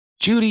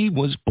Judy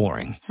was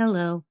boring.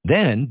 Hello.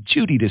 Then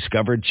Judy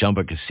discovered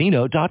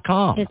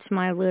ChumbaCasino.com. It's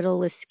my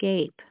little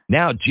escape.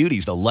 Now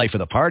Judy's the life of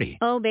the party.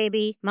 Oh,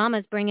 baby,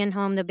 mama's bringing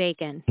home the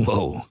bacon.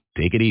 Whoa,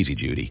 take it easy,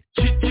 Judy.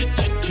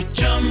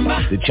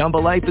 The Chumba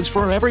life is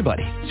for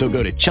everybody. So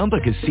go to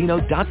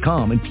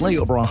ChumbaCasino.com and play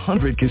over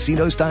 100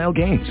 casino-style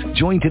games.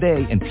 Join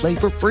today and play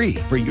for free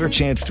for your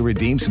chance to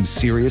redeem some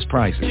serious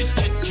prizes.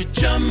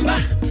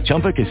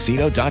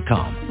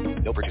 ChumbaCasino.com.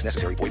 No purchase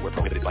necessary. Void where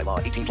prohibited by law.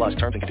 18 plus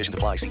terms and conditions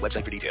apply. See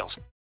website for details.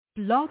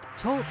 Blog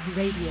Talk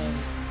Radio.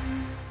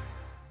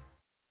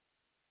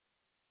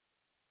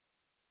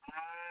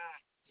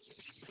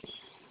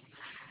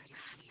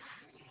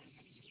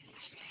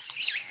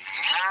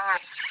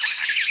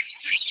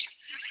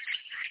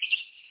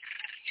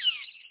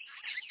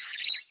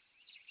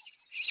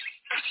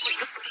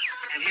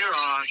 And here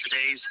are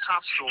today's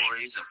top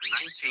stories of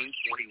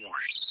 1941.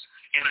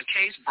 In a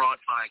case brought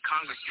by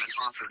Congressman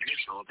Arthur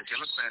Mitchell, the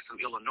Democrat from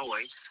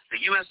Illinois,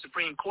 the U.S.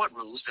 Supreme Court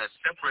rules that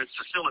separate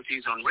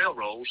facilities on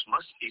railroads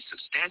must be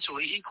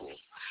substantially equal.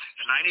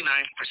 The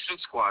 99th Pursuit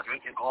Squadron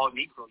and all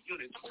Negro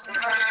units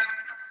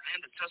and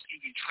the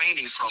Tuskegee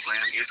training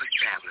program is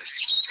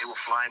established. They will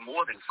fly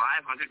more than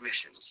 500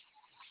 missions.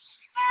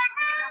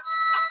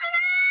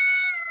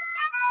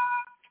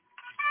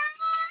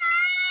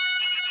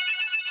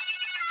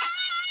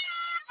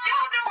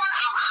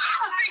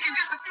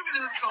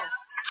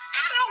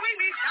 I know we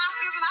need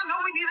doctors, and I know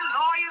we need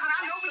lawyers, and I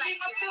know we need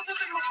my sisters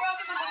and my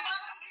brothers and my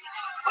mothers.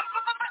 But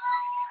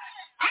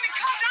when it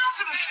comes down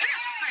to the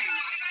serious thing,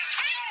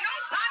 ain't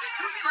nobody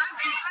do you like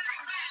Jesus.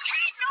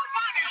 Ain't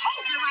nobody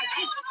hold you like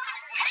Jesus.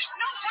 Ain't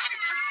nobody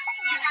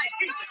control you like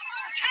Jesus.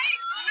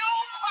 Ain't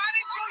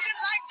nobody do you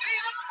like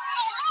Jesus.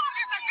 So long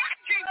as I got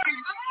King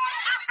Jesus,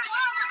 as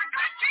long as I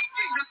got King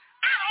Jesus,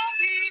 I don't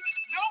need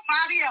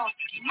nobody else.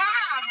 My.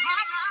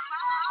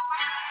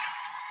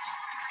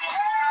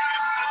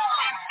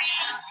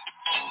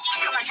 I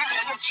feel like having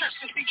a little church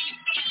this weekend.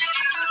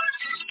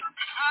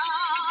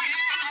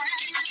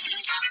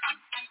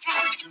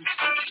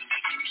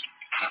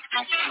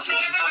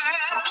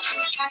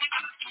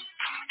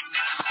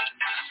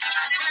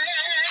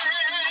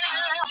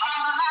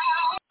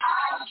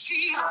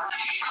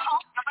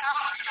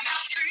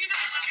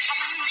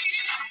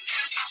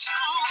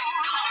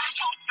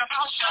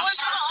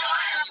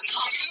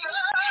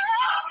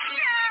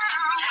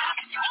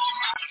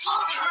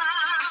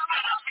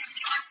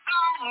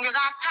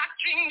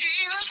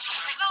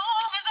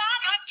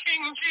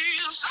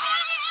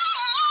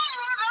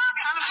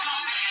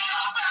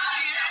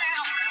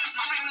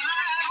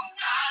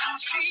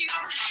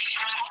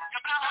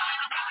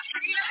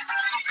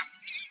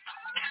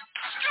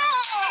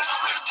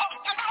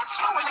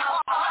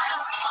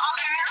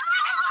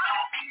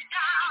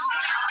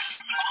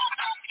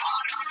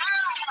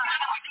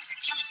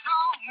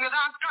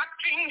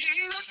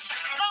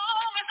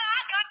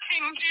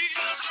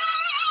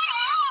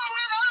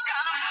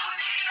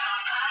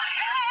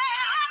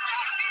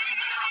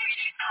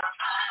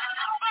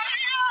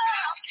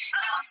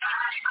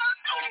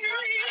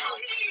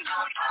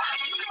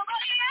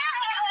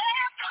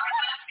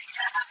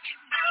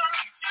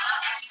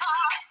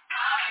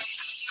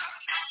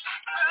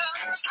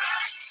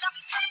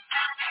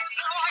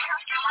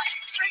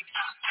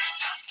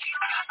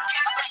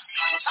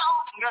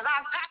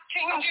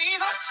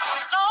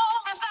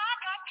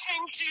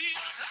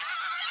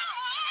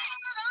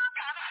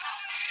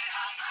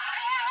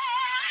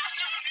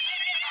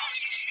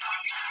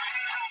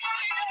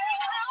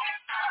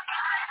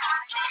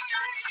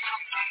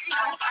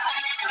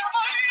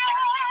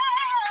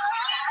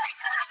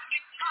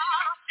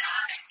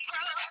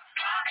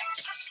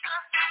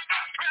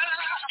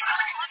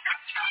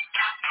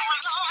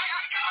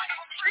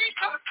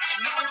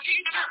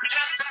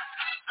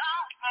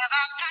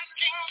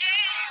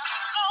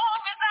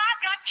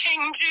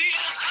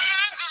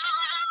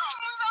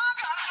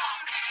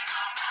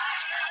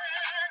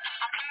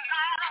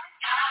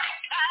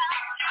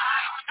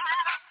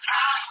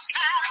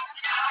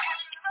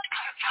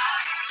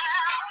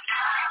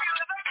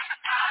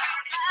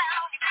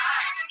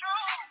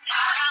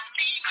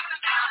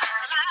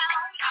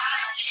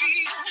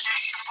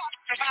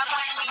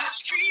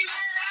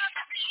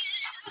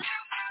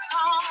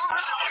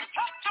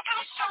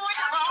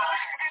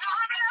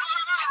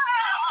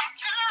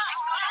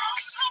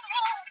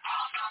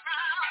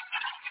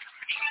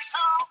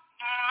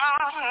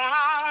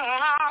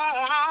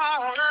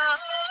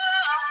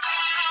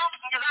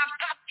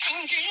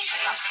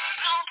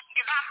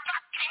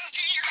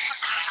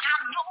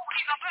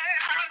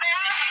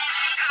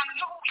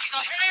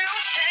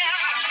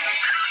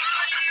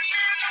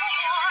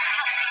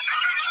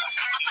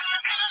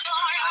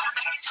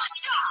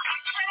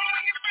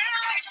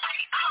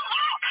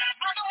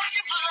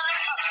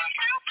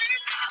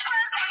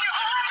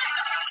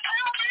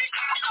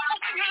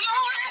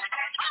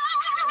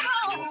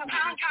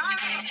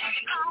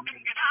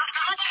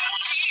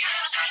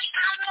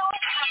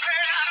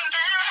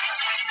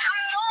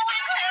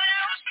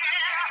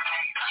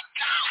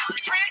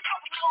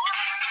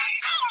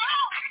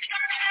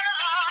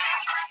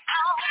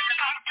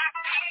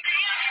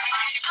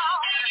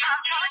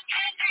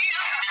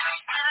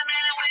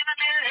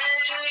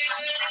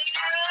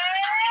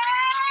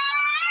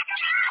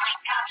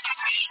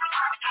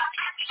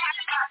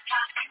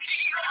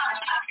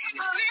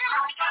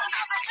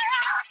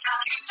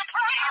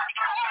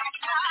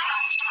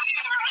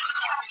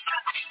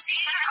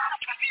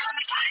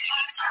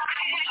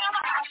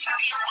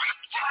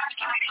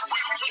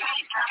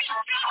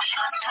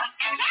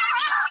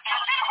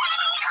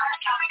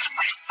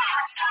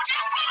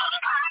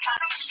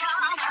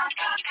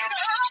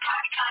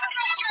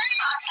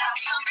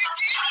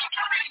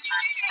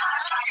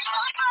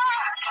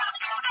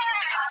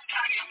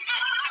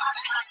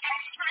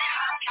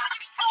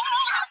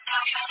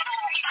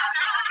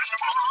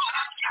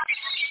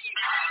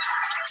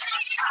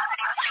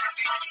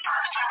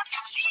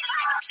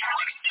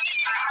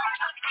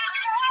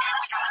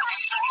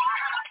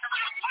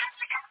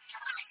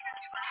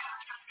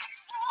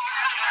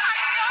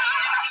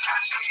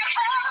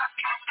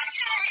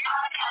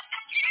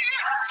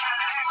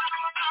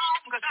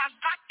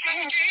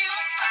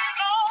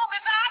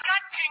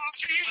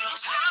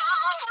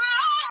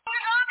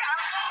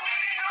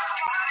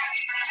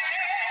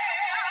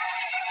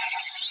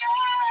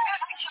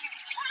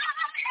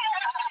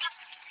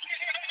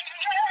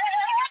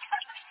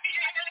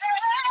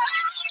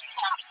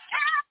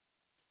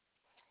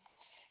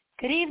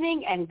 Good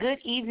evening and good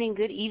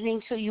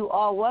evening to you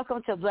all.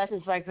 Welcome to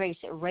Blessings by Grace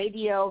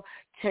Radio.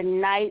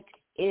 Tonight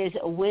is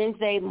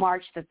Wednesday,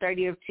 March the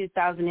 30th,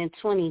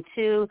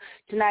 2022.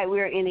 Tonight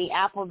we're in the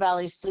Apple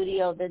Valley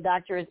studio. The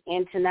doctor is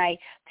in tonight,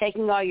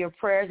 taking all your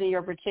prayers and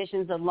your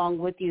petitions along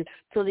with you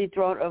to the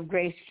throne of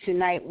grace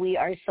tonight. We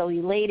are so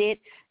elated,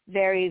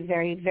 very,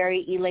 very,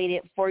 very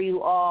elated for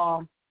you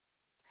all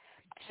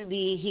to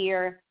be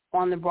here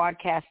on the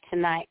broadcast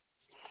tonight.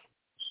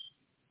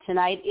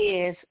 Tonight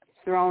is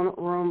Throne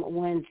Room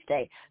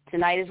Wednesday.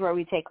 Tonight is where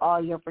we take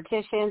all your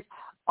petitions,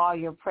 all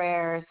your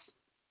prayers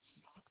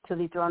to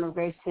the throne of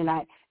grace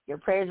tonight. Your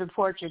prayers,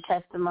 reports, your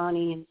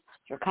testimonies,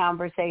 your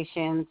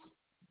conversations.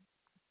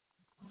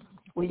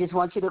 We just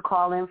want you to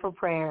call in for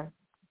prayer.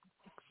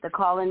 The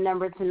call-in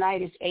number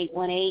tonight is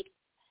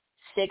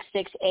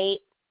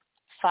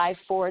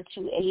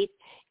 818-668-5428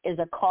 is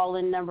a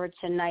call-in number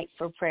tonight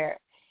for prayer.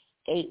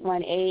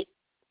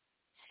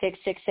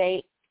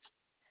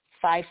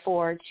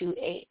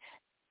 818-668-5428.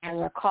 And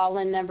our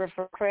call-in number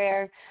for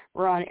prayer.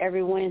 We're on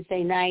every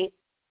Wednesday night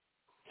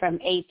from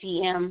 8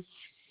 p.m.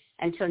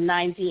 until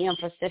 9 p.m.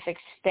 Pacific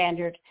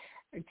Standard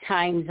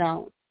Time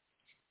Zone.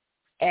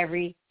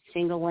 Every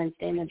single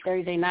Wednesday and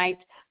Thursday night,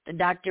 the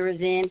doctor is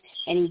in,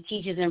 and he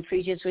teaches and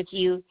preaches with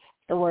you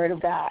the Word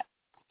of God.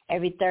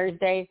 Every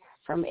Thursday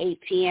from 8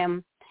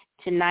 p.m.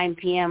 to 9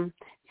 p.m.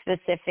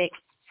 Pacific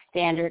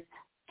Standard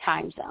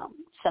Time Zone.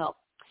 So,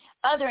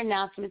 other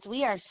announcements.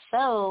 We are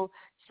so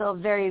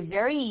very,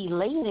 very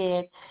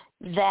elated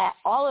that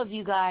all of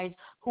you guys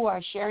who are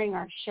sharing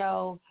our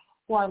show,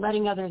 who are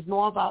letting others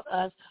know about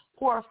us,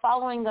 who are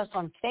following us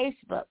on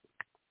Facebook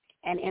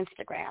and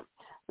Instagram.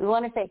 We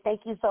want to say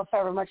thank you so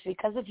very much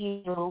because of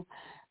you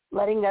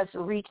letting us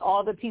reach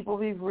all the people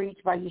we've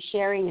reached by you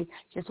sharing and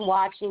just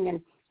watching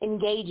and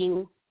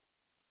engaging.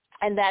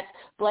 And that's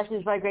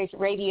Blessings by Grace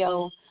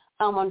Radio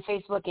on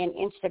Facebook and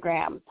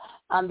Instagram.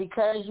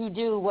 Because you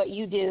do what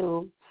you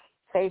do,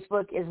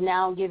 Facebook is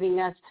now giving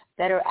us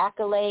better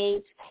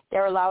accolades.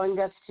 They're allowing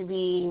us to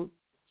be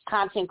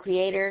content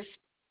creators.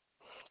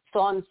 So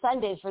on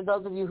Sundays, for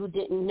those of you who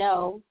didn't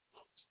know,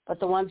 but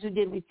the ones who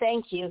did, we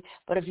thank you.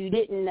 But if you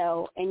didn't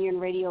know and you're in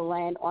Radio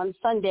Land, on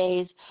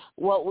Sundays,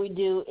 what we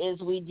do is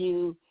we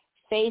do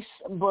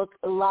Facebook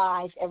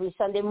Live every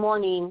Sunday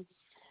morning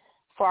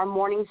for our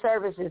morning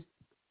services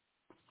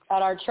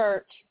at our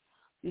church.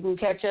 You can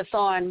catch us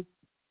on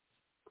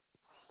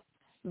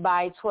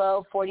by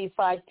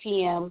 12:45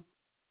 p.m.,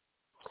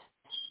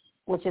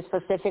 which is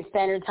Pacific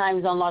Standard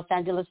Time Zone, Los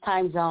Angeles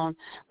Time Zone.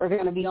 We're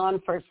going to be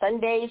on for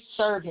Sunday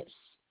service.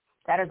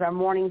 That is our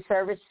morning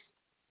service.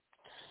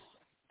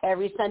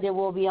 Every Sunday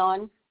we'll be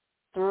on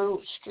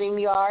through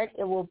StreamYard.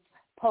 It will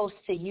post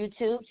to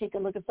YouTube. So you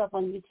can look us up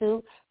on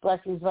YouTube,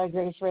 Blessings by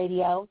Grace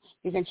Radio.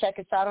 You can check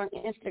us out on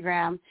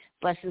Instagram,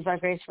 Blessings by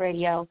Grace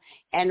Radio,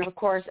 and, of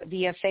course,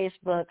 via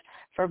Facebook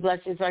for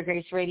Blessings by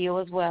Grace Radio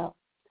as well.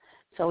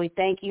 So we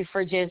thank you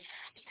for just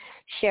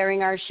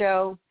sharing our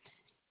show,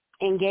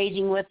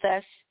 engaging with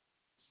us,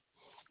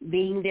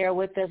 being there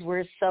with us.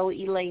 We're so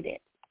elated.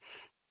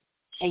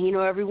 And,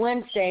 every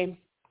Wednesday,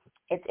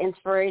 it's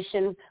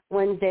Inspiration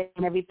Wednesday,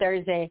 and every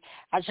Thursday,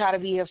 I try to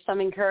be of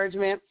some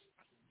encouragement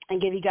and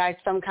give you guys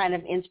some kind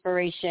of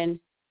inspiration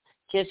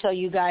just so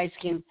you guys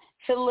can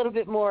feel a little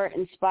bit more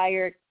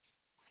inspired,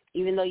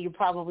 even though you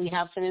probably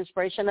have some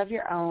inspiration of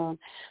your own.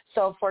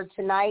 So for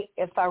tonight,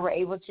 if I were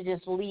able to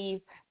just leave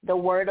the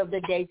word of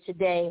the day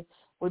today,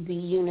 would be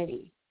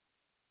unity.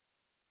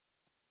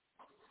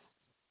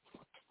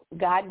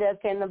 God does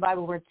say in the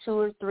Bible where 2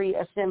 or 3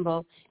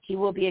 assemble, he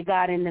will be a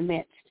God in the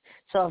midst.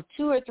 So if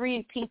 2 or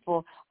 3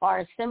 people are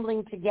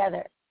assembling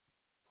together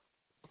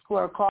who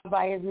are called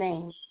by his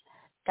name,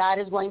 God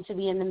is going to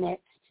be in the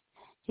midst.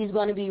 He's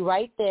going to be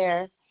right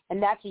there,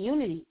 and that's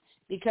unity.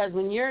 Because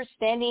when you're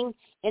standing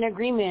in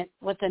agreement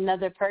with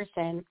another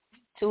person,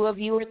 2 of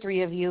you or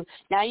 3 of you,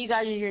 now you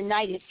guys are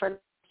united for the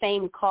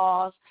same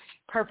cause,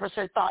 purpose,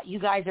 or thought. You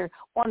guys are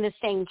on the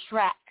same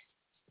track.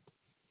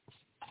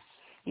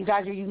 You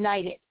guys are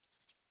united.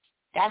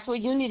 That's what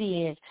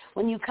unity is,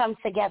 when you come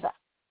together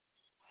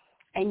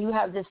and you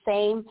have the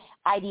same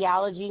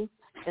ideology,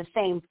 the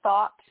same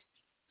thought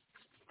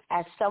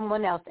as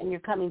someone else, and you're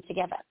coming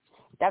together.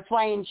 That's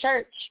why in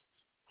church,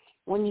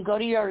 when you go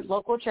to your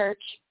local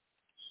church,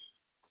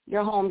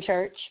 your home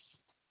church,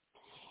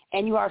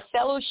 and you are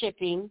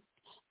fellowshipping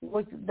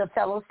with the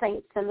fellow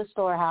saints in the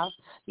storehouse,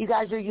 you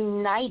guys are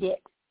united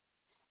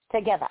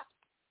together.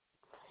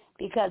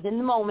 Because in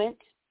the moment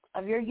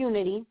of your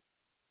unity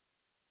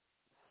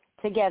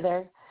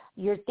together,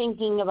 you're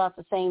thinking about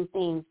the same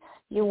things.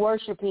 You're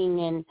worshiping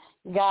in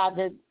God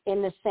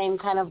in the same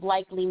kind of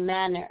likely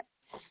manner.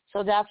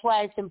 So that's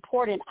why it's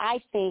important,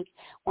 I think,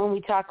 when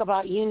we talk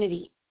about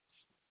unity.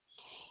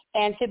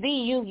 And to be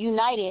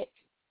united,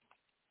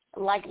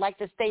 like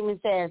the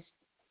statement says,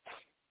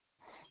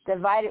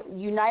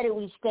 united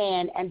we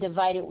stand and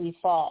divided we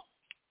fall.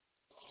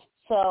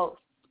 So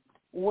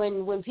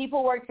when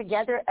people work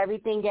together,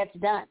 everything gets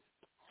done.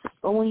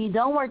 But when you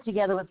don't work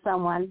together with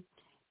someone,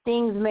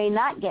 things may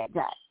not get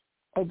done.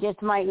 It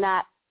just might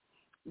not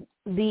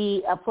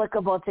be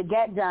applicable to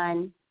get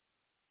done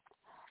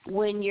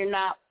when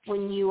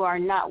you are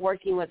not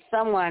working with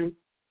someone.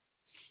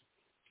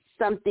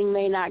 Something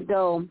may not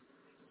go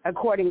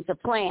according to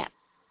plan.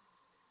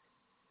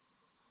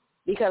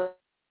 Because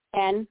we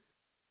can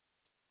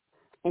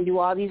and do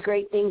all these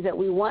great things that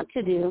we want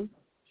to do,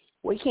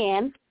 we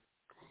can,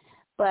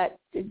 but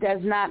it does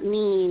not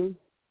mean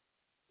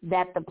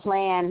that the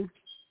plan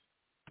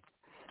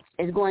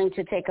is going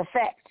to take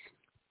effect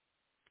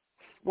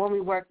when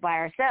we work by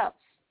ourselves.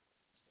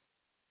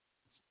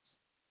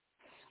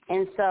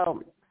 And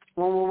so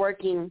when we're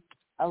working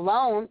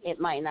alone, it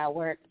might not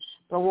work.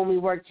 But when we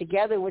work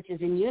together, which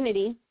is in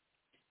unity,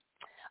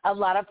 a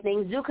lot of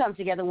things do come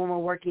together when we're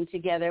working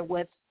together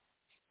with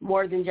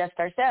more than just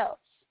ourselves.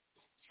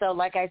 So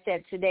like I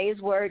said,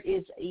 today's word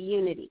is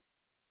unity.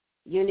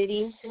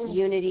 Unity,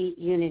 unity,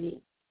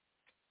 unity.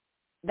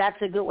 That's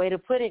a good way to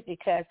put it,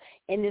 because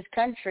in this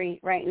country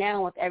right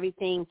now, with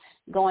everything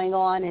going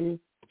on and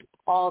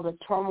all the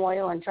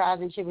turmoil and trials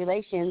and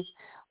tribulations,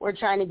 we're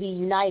trying to be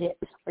united.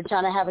 We're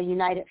trying to have a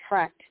united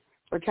front.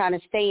 We're trying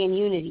to stay in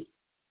unity.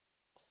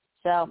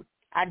 So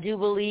I do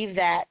believe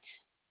that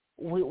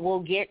we'll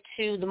get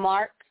to the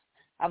mark.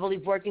 I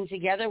believe working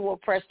together, we'll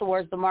press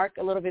towards the mark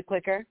a little bit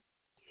quicker.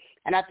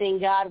 And I think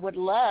God would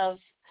love,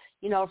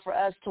 for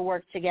us to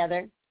work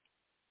together.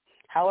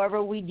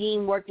 However we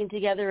deem working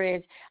together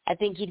is, I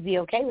think he'd be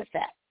okay with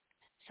that.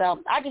 So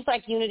I just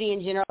like unity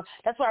in general.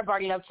 That's why I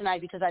brought it up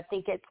tonight, because I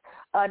think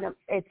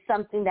it's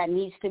something that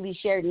needs to be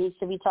shared, needs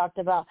to be talked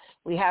about.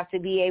 We have to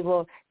be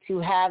able to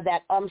have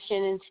that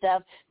umption and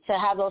stuff to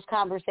have those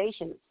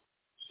conversations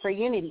for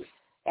unity.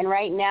 And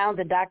right now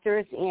the doctor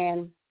is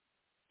in,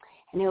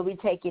 and he'll be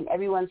taking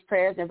everyone's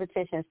prayers and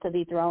petitions to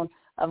the throne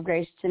of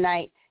grace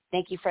tonight.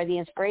 Thank you for the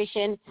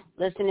inspiration,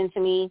 listening to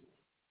me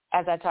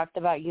as I talked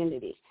about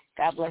unity.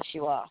 God bless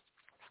you all.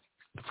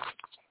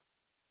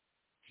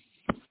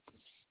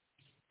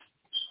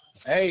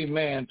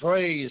 Amen.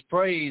 Praise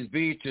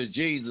be to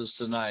Jesus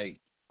tonight.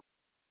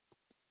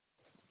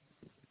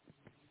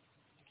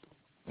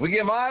 We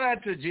give honor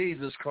to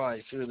Jesus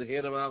Christ, who is the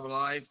head of our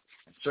life.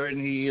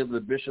 Certainly he is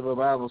the bishop of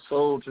our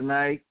soul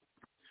tonight,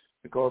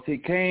 because he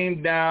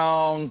came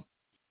down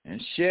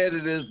and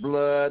shedded his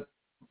blood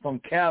from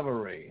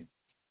Calvary.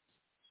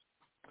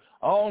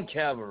 On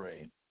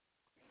Calvary.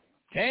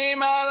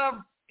 Came out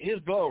of his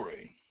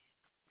glory,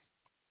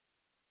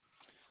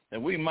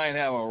 that we might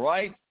have a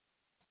right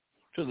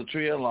to the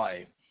tree of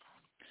life.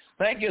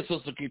 Thank you,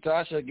 Sister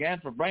Ketasha, again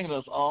for bringing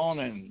us on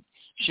and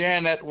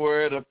sharing that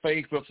word of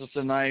faith with us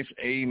tonight.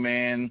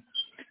 Amen.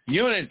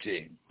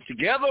 Unity.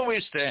 Together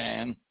we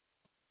stand,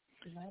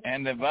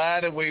 and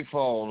divided we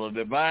fall. A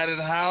divided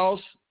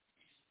house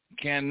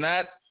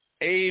cannot,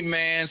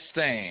 amen,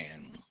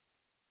 stand.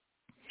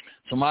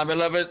 So my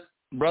beloved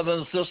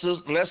brothers and sisters,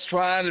 let's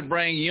try to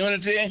bring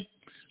unity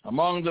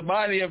among the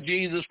body of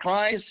Jesus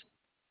Christ,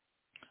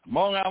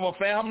 among our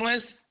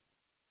families,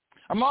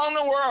 among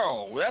the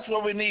world. That's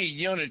what we need,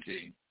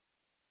 unity.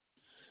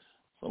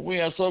 So we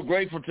are so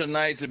grateful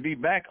tonight to be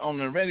back on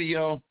the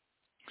radio.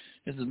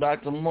 This is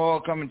Dr. Moore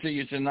coming to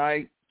you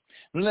tonight.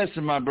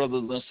 Listen, my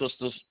brothers and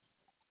sisters,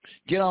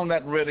 get on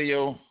that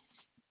radio.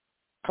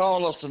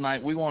 Call us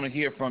tonight. We want to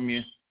hear from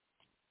you.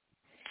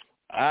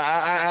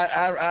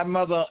 I'd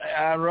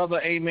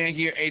rather, amen,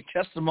 hear a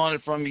testimony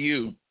from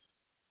you.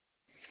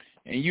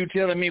 And you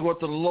telling me what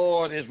the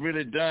Lord has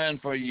really done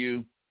for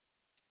you,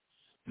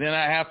 then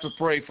I have to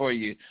pray for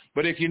you.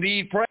 But if you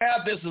need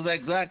prayer, this is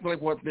exactly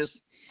what this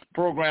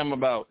program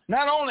about.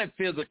 Not only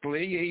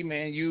physically,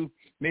 amen, you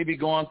may be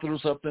going through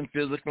something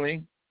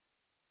physically,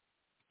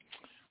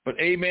 but,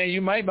 amen,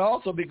 you might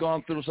also be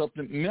going through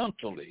something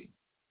mentally.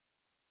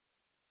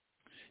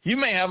 You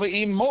may have an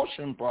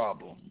emotion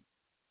problem.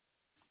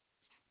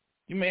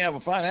 You may have a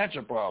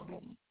financial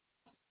problem.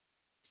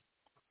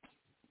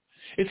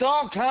 It's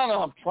all kind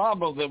of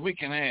problems that we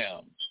can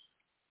have.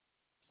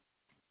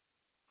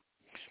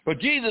 But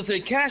Jesus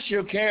said, cast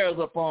your cares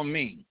upon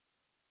me,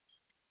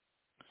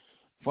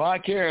 for I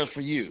care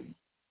for you.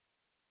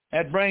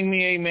 That brings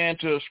me, amen,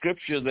 to a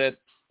scripture that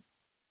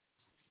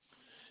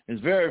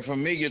is very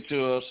familiar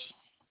to us.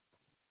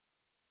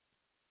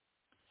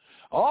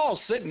 All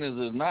sickness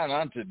is not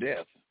unto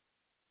death.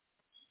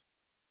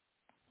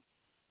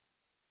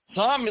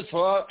 Some is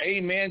for,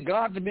 amen,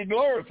 God to be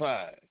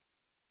glorified.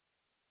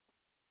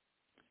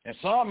 And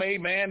some,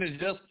 amen, is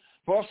just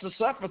for us to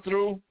suffer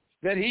through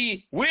that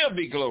he will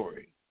be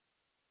glorified.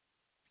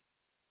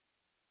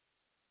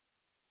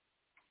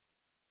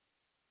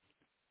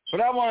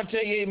 But I want to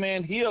tell you,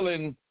 amen,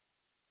 healing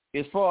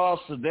is for us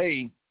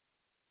today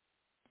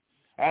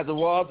as it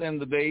was in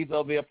the days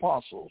of the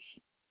apostles.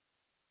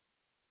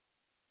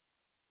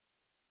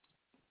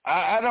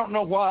 I don't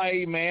know why,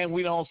 amen,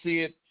 we don't see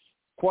it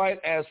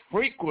quite as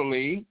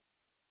frequently,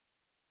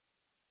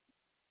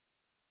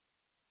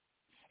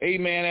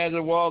 amen, as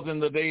it was in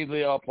the days of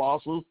the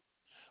apostles.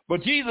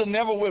 But Jesus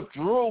never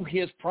withdrew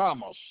his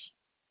promise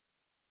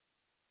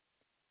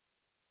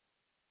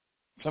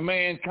to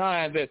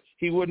mankind that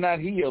he would not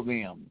heal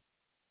them.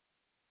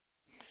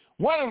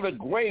 One of the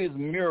greatest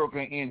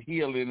miracles in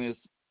healing is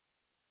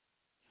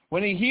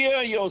when he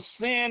heals your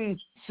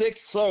sin-sick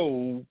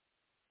soul,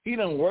 he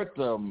done worked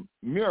a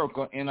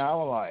miracle in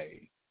our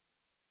life.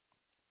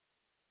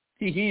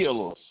 He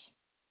heals us.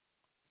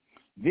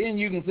 Then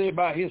you can say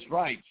by his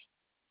stripes,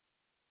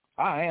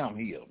 I am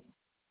healed.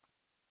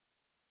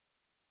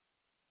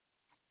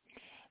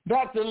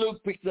 Dr.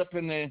 Luke picked up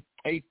in the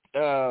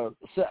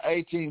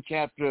 18th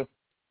chapter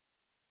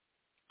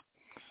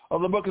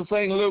of the book of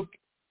St. Luke,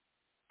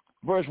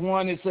 verse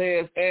 1, it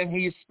says, and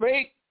he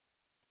spake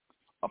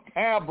a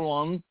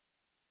parable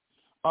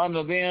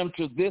unto them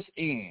to this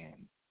end,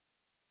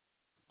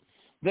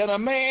 that a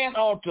man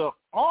ought to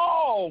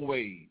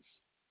always,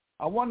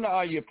 I wonder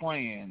are you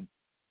praying,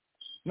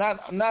 not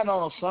on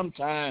a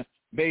sometime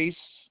base,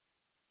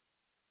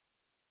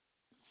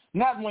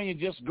 not when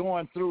you're just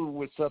going through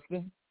with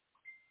something,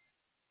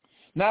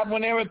 not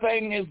when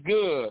everything is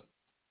good,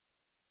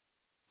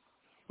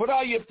 but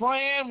are you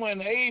praying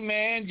when,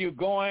 amen, you're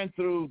going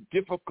through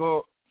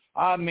difficult,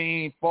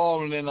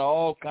 falling into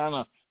all kind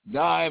of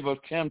dive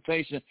of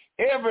temptation.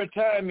 Every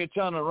time you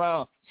turn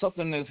around,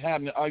 something is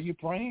happening. Are you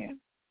praying?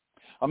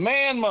 A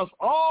man must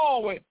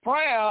always,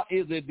 prayer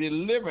is a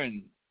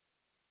deliverance.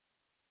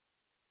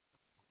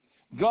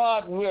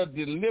 God will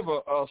deliver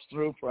us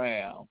through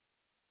prayer.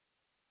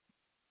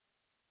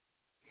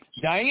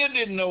 Daniel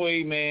didn't know,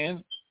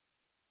 amen,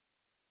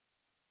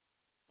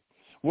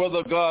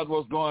 whether God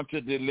was going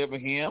to deliver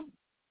him.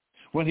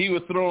 When he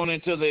was thrown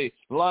into the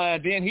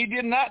lion den, he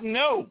did not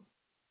know.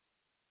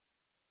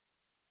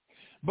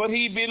 But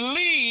he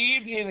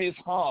believed in his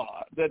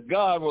heart that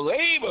God was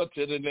able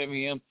to deliver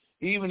him,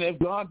 even if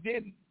God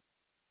didn't.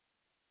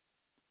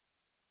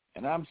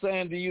 And I'm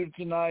saying to you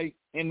tonight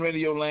in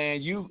Radio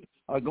Land, you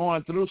are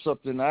going through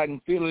something. I can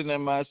feel it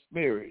in my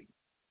spirit.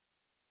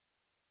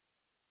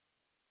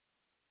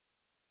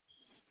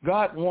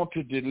 God wants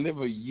to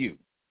deliver you.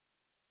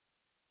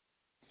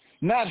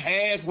 Not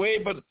halfway,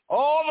 but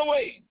all the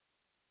way.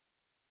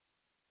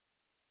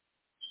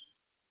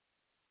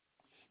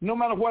 No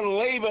matter what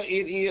labor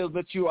it is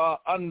that you are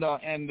under,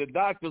 and the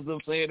doctors have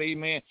said,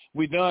 amen,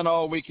 we've done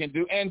all we can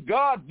do. And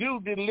God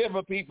do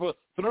deliver people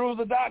through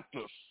the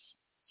doctors.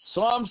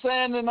 So I'm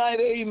saying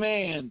tonight,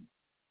 amen,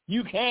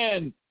 you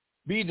can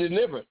be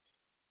delivered.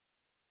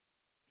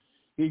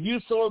 If you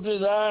so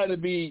desire to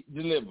be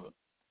delivered.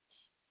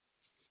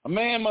 A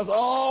man must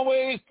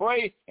always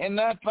pray and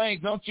not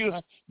faint. Don't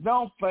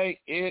faint.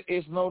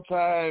 It's no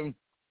time.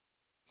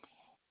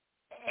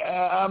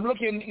 I'm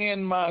looking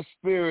in my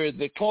spirit,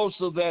 the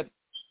closer that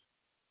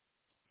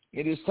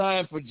it is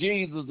time for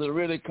Jesus to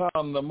really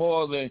come, the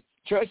more the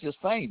church is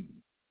fainting.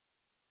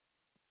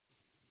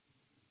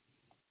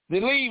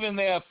 They're leaving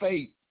their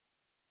faith,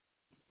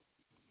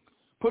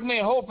 putting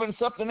their hope in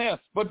something else.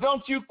 But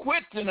don't you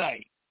quit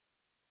tonight.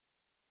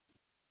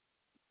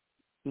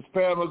 This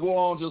parable go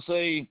on to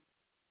say,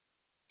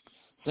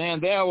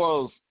 saying there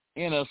was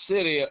in a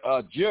city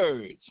a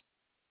judge.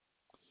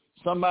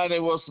 Somebody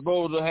was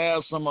supposed to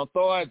have some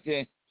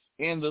authority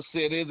in the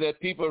city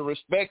that people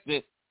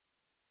respected,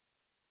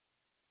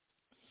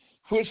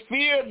 which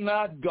feared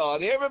not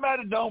God.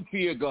 Everybody don't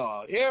fear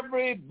God.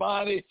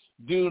 Everybody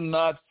do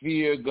not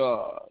fear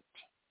God.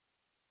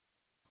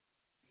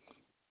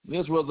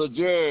 This was a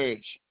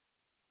judge.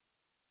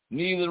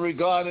 Neither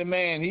regarded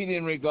man. He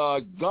didn't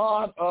regard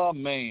God or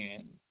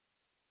man.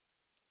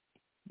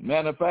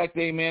 Matter of fact,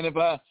 amen, if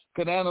I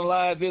could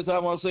analyze this, I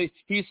want to say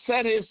he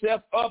set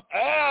himself up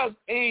as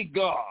a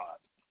God.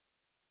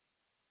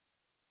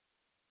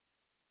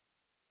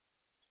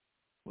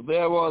 Well,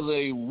 there was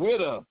a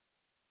widow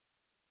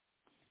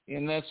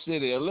in that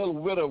city, a little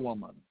widow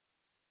woman.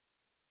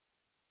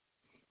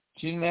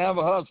 She didn't have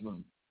a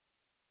husband.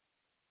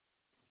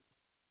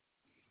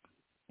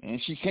 And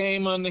she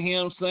came unto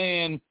him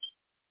saying,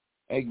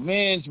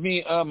 Avenge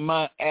me of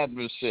my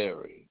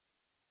adversary.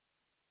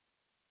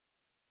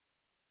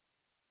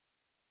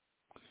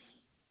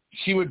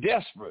 She was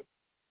desperate.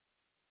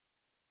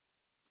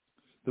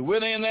 The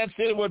widow in that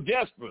city was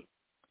desperate.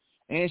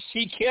 And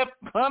she kept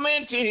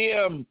coming to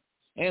him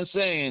and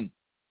saying,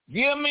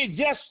 give me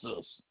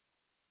justice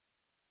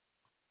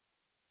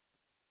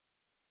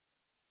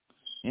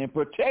and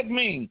protect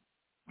me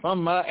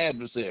from my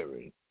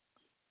adversary.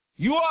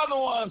 You are the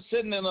one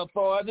sitting in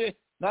authority.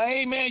 Now,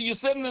 amen, you're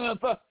sitting in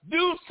authority.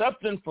 Do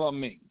something for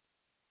me.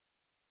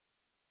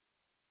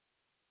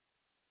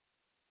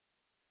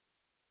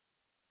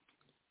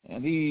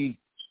 And he,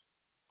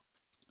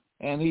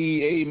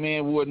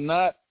 amen, would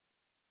not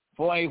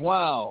for a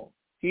while.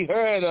 He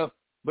heard her,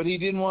 but he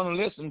didn't want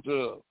to listen to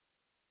her.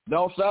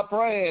 Don't stop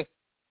praying.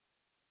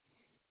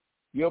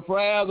 Your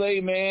prayers,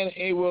 amen,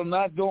 it will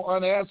not go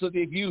unanswered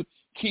if you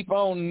keep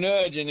on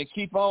nudging and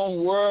keep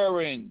on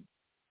worrying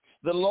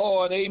the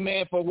Lord,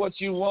 amen, for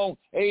what you want.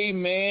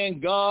 Amen,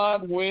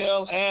 God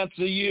will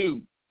answer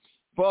you.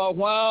 For a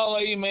while,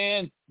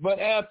 amen, but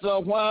after a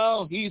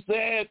while, he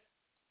said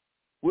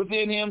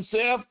within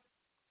himself,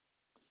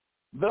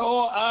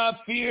 though I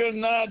fear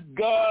not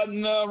God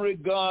nor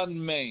regard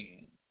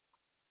man,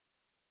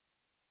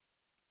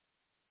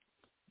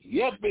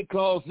 yet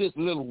because this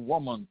little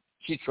woman,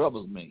 she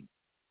troubles me.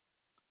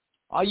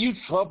 Are you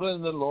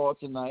troubling the Lord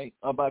tonight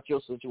about your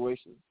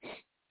situation?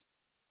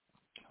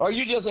 Are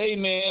you just,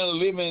 amen,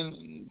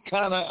 living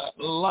kind of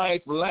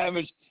life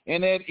lavish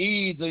and at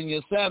ease and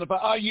you're satisfied?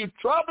 Are you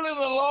troubling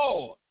the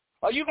Lord?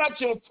 Are you got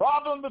your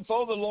problem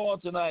before the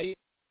Lord tonight?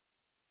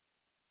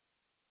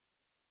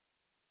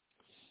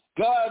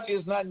 God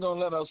is not going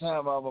to let us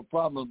have our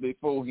problems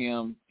before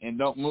him and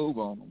don't move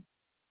on them.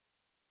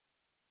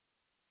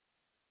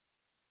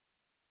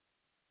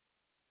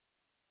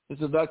 This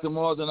is Dr.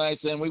 Moore tonight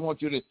saying we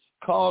want you to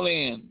call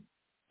in.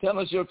 Tell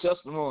us your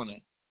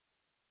testimony.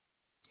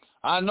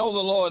 I know the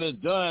Lord has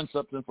done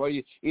something for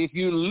you. If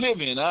you're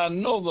living, I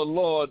know the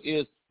Lord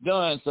is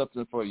done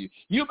something for you.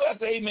 You got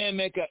to, amen,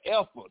 make an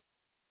effort.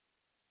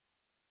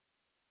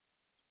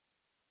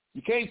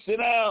 You can't sit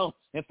down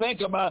and think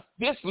about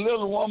this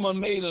little woman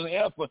made an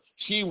effort.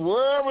 She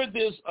worried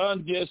this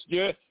unjust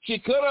judge. She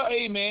could have,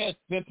 amen,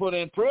 been put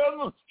in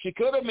prison. She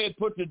could have been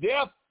put to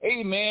death,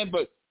 amen,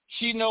 but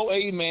she know,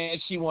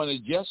 amen, she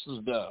wanted justice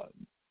done.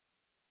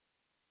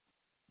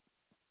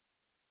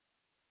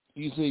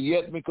 You see,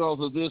 yet because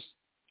of this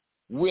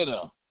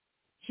widow,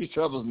 she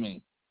troubles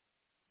me.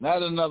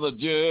 Not another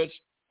judge,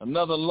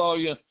 another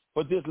lawyer,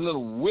 but this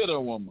little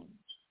widow woman.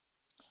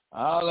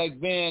 I'll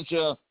avenge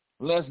her,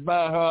 lest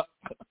by her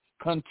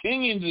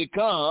continuing to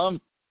come,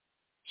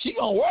 she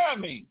going to worry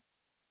me.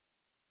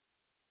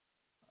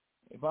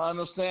 If I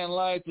understand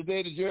life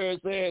today, the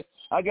judge said,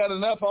 I got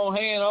enough on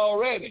hand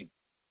already.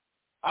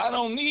 I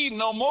don't need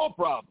no more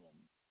problems.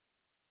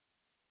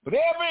 But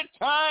every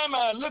time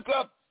I look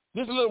up,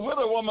 this little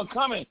widow woman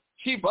coming,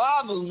 she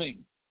bothers me.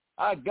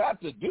 I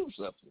got to do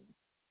something.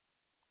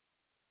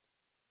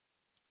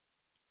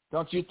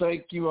 Don't you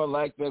think you are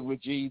like that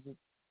with Jesus?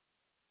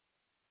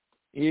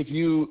 If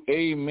you,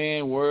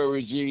 amen,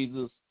 worry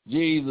Jesus,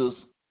 Jesus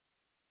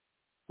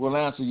will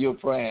answer your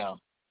prayer.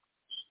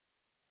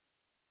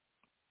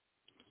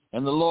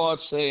 And the Lord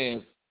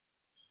says,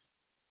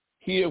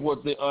 hear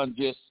what the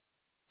unjust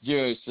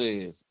judge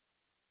says.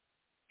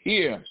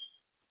 Hear.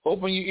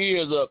 Open your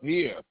ears up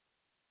here.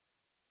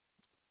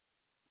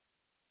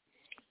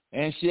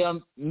 And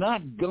shall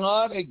not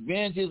God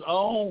avenge his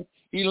own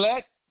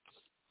elect,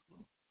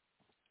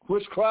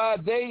 which cry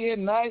day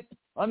and night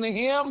unto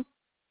him?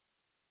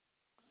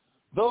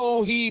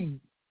 Though he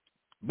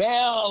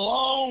bear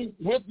along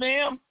with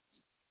them,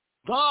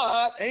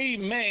 God,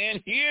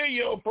 amen, hear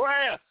your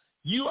prayer.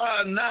 You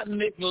are not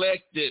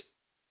neglected.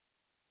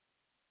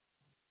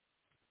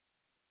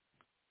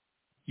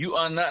 You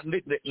are not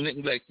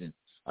neglected.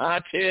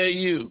 I tell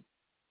you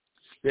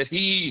that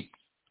he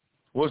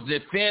was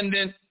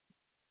defending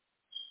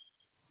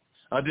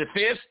a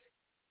defense,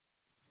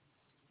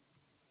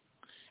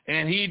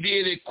 and he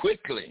did it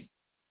quickly.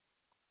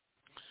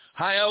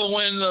 However,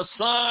 when the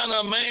Son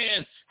of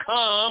Man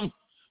come,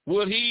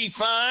 will he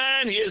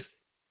find this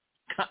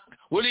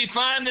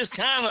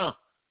kind of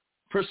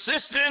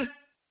persistent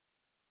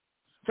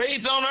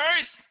faith on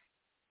earth?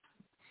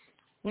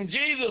 When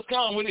Jesus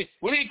comes,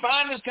 will he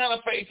find this kind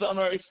of faith on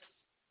earth?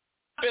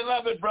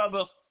 Beloved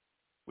brother,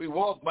 we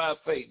walk by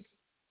faith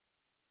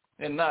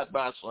and not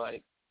by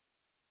sight.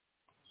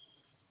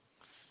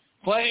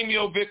 Claim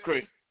your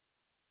victory.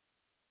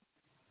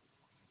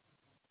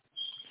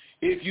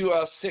 If you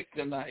are sick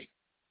tonight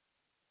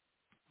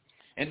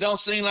and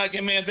don't seem like,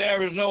 amen,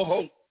 there is no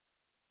hope,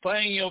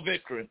 claim your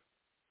victory.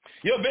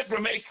 Your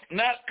victory may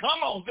not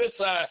come on this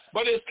side,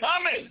 but it's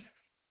coming.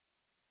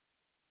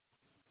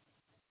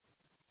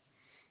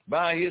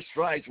 By his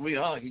stripes we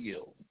are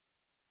healed.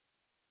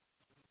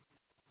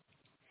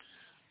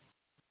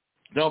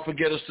 Don't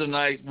forget us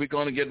tonight. We're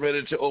going to get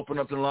ready to open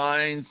up the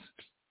lines.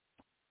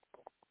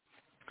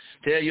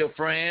 Tell your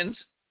friends,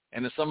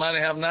 and if somebody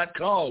have not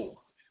called,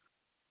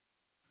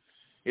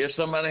 If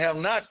somebody have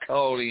not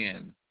called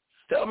in,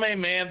 tell them,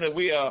 amen, that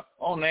we are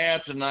on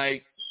air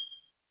tonight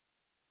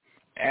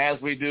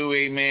as we do,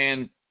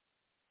 amen,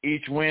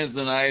 each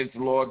Wednesday night if the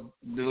Lord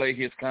delay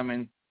his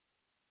coming.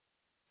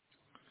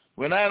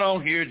 We're not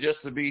on here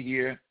just to be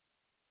here.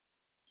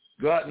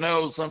 God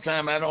knows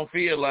sometimes I don't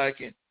feel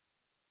like it.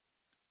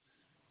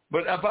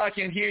 But if I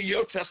can hear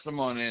your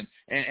testimony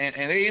and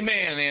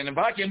amen, and if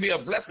I can be a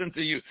blessing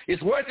to you,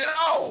 it's worth it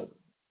all.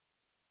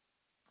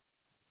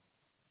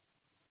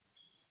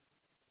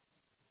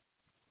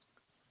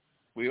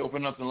 We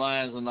open up the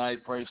lines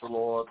tonight, praise the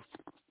Lord,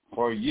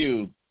 for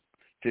you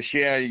to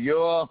share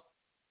your,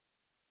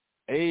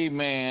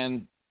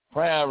 amen,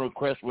 prayer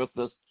request with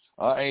us,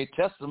 or a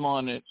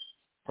testimony,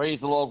 praise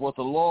the Lord, what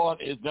the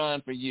Lord has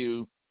done for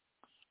you,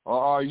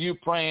 or are you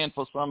praying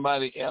for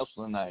somebody else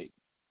tonight?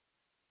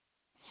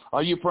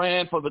 Are you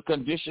praying for the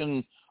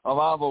condition of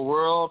our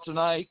world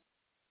tonight?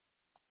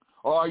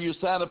 Or are you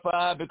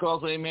satisfied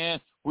because, amen,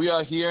 we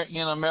are here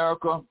in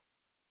America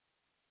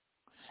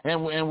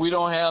and we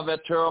don't have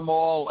that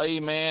turmoil,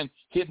 amen,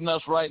 hitting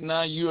us right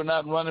now? You are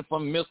not running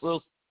from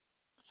missiles.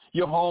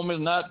 Your home is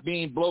not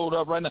being blown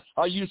up right now.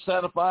 Are you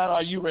satisfied?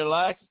 Are you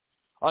relaxed?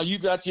 Are you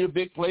got your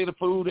big plate of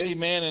food,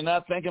 amen, and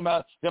not thinking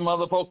about them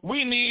other folks?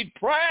 We need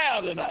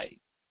prayer tonight.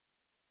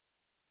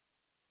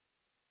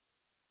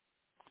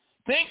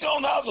 Think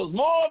on others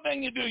more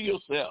than you do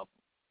yourself.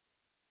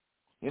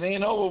 It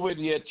ain't over with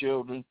yet,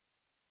 children.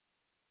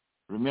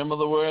 Remember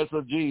the words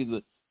of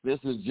Jesus. This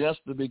is just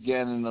the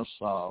beginning of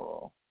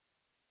sorrow.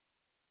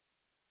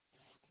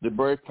 The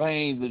birth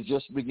pains that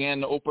just began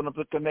to open up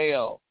the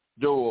canal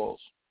doors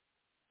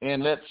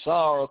and let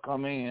sorrow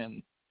come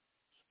in.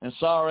 And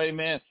sorrow,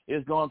 amen,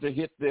 is going to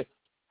hit the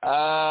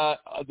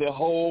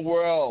whole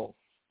world.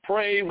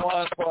 Pray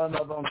one for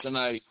another on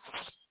tonight.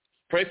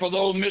 Pray for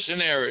those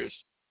missionaries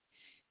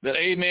that,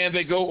 amen,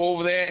 they go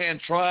over there and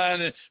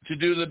trying to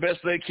do the best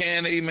they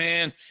can,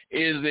 amen,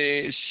 is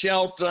to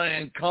shelter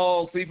and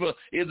call people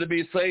is to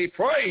be saved.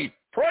 Pray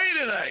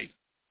tonight.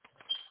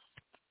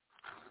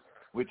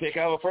 We take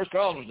our first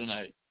caller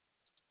tonight.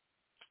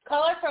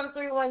 Caller from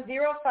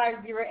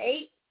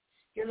 310-508.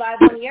 You're live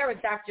on the air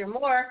with Dr.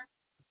 Moore.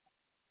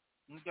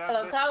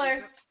 Hello,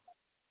 caller.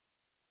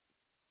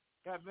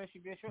 God bless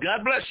you, Bishop.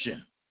 God bless you.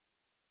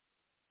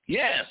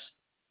 Yes.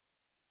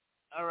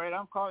 All right,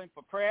 I'm calling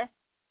for prayer.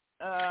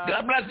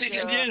 God bless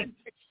you.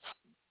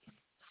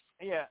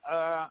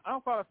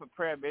 I'm calling for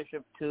prayer,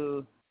 Bishop,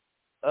 to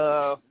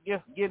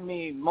just give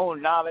me more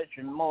knowledge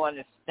and more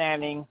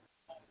understanding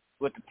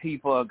with the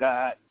people of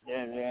God,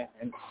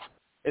 and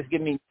just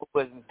give me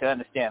wisdom to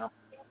understand them.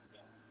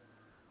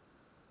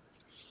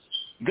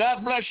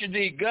 God bless you,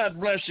 D. God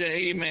bless you.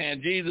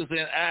 Amen. Jesus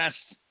said, ask,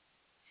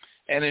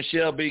 and it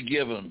shall be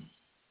given.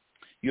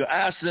 You're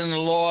asking the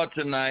Lord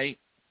tonight,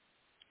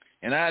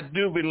 and I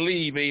do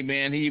believe,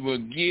 amen, he will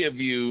give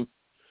you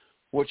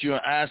what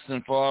you're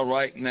asking for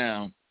right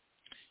now.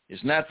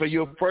 It's not for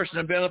your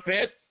personal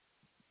benefit,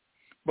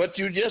 but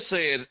you just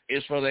said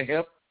it's for the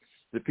help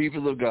the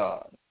people of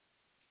God.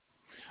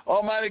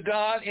 Almighty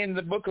God, in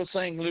the book of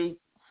St. Luke,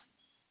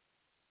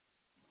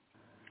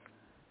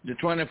 the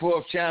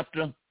 24th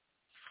chapter,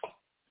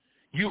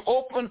 you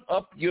open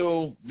up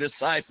your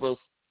disciples'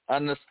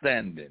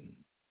 understanding,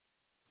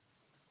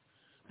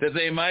 that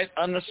they might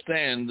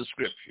understand the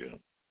scripture.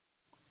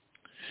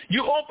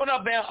 You open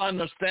up their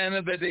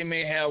understanding that they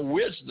may have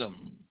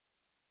wisdom,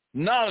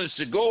 knowledge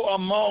to go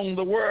among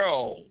the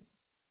world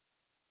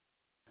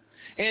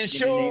and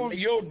show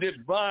your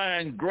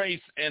divine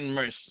grace and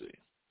mercy.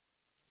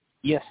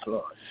 Yes,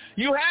 Lord.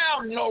 You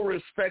have no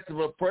respect of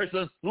a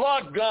person.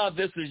 Lord God,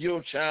 this is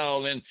your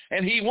child, and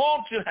he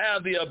wants to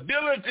have the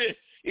ability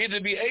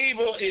to be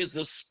able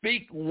to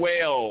speak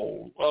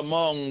well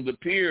among the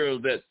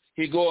peers that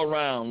he go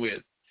around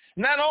with.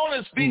 Not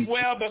only speak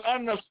well, but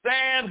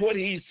understand what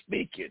he's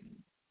speaking.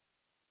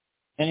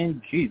 And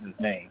in Jesus'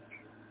 name.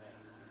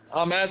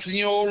 I'm asking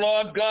you, oh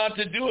Lord God,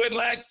 to do it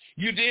like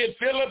you did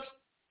Philip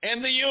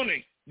and the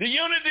eunuch. The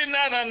eunuch did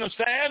not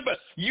understand, but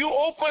you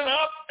open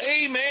up,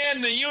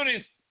 amen, the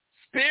eunuch's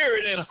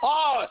spirit and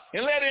heart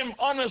and let him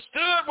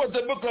understand what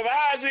the book of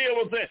Isaiah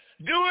was saying.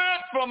 Do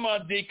it from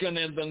a deacon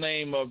in the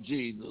name of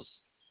Jesus.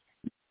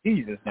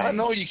 Jesus' name. I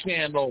know you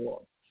can,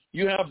 Lord.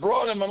 You have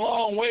brought him a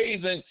long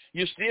ways, and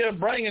you're still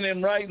bringing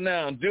him right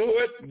now. Do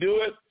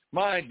it,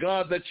 my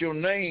God, that your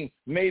name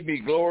may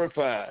be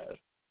glorified.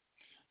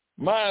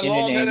 My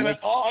Lord, let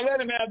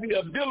him have the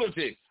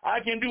ability. I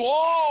can do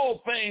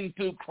all things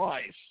through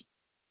Christ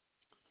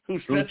who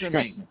strengthens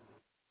me.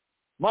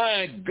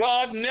 My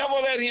God, never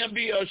let him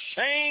be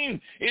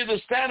ashamed to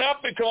stand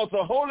up, because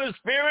the Holy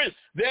Spirit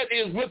that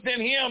is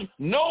within him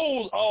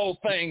knows all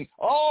things,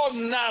 all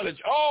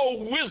knowledge, all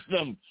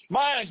wisdom.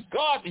 My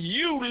God,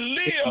 you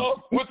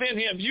live within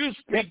him. You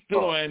speak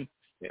to him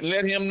and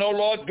let him know,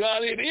 Lord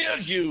God, it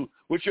is you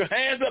with your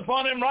hands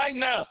upon him right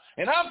now.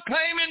 And I'm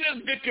claiming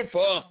this victory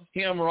for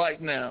him right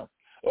now.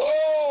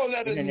 Oh,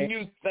 let a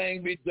new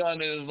thing be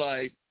done in his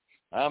life.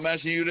 I'm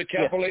asking you to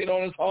calculate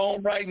on his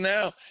home right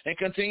now and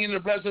continue to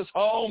bless his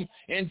home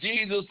in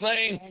Jesus'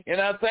 name.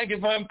 And I thank you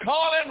for him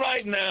calling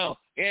right now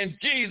in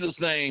Jesus'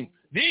 name.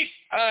 Deep,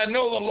 I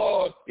know the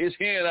Lord is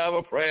hearing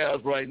our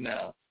prayers right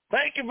now.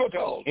 Thank you for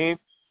calling.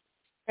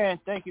 Amen.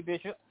 Thank you,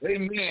 Bishop.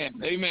 Amen.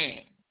 Amen.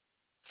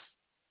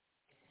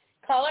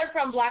 Caller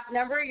from block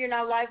number, you're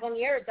now live on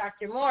the air with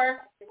Dr. Moore.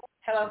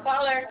 Hello,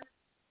 caller.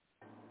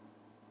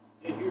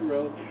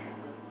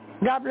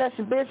 God bless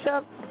you,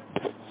 Bishop.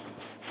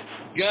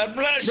 God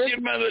bless you,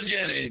 Mother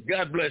Jenny.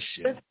 God bless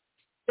you.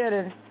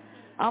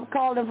 I'm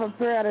calling for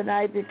prayer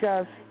tonight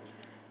because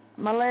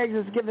my legs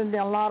is giving me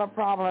a lot of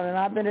problems, and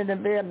I've been in the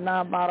bed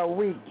now about a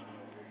week.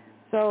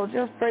 So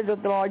just pray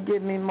that the Lord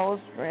give me more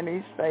strength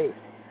each day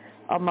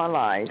of my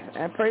life.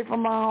 And pray for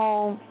my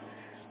home.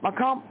 My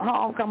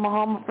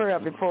home of prayer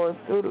before it's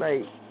too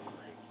late.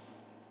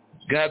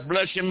 God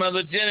bless you,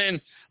 Mother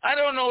Jenny. I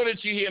don't know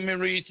that you hear me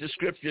read the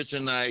scripture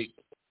tonight,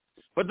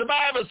 but the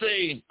Bible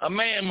says a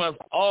man must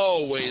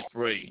always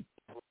pray.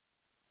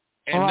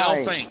 And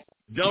don't faint.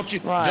 Don't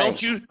you,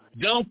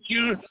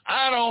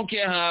 I don't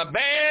care how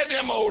bad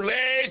them old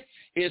legs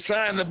is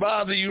trying to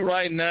bother you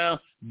right now.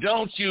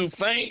 Don't you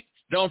faint.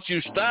 Don't you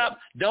stop.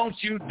 Don't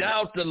you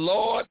doubt the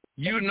Lord.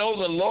 You know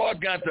the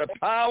Lord got the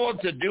power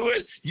to do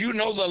it. You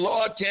know the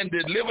Lord can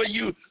deliver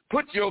you.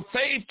 Put your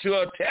faith to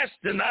a test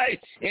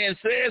tonight and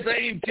says,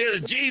 amen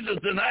to Jesus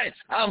tonight.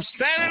 I'm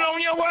standing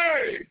on your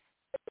word.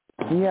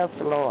 Yes,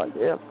 Lord.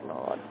 Yes,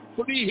 Lord.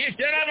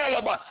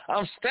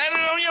 I'm standing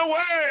on your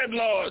word,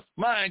 Lord.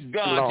 My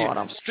God,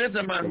 Lord,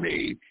 strengthen my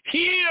legs.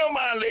 Heal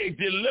my legs.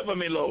 Deliver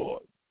me,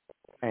 Lord.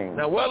 Amen.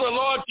 Now, whether the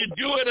Lord can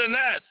do it or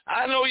not,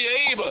 I know you're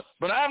able,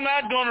 but I'm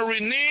not going to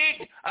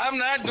renege. I'm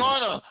not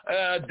going to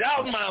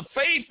doubt my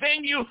faith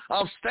in you.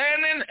 I'm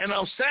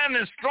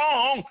standing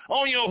strong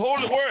on your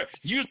holy word.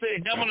 You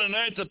say heaven and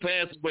earth will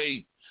pass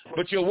away,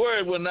 but your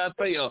word will not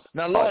fail.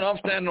 Now, Lord, I'm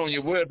standing on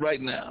your word right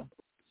now.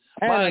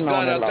 My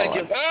God, I thank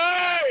you.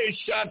 Hey,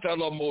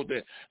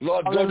 Shatalamode.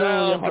 Lord, go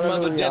down to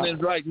Mother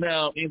Jennings right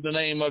now in the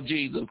name of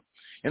Jesus.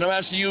 And I'm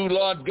asking you,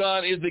 Lord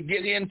God, is to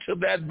get into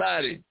that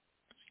body.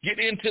 Get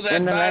into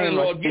that body,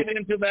 Lord. Get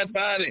into that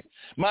body.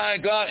 My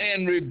God,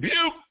 and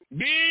rebuke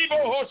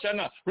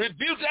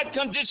that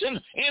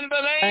condition in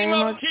the name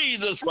of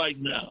Jesus right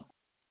now.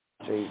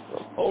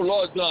 Jesus. Oh,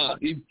 Lord God,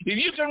 if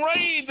you can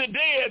raise the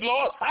dead,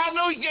 Lord, I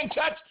know you can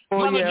touch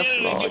Mother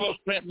Jennings and give us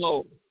strength,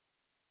 Lord.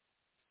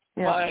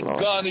 Yes, my Lord.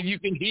 God, if you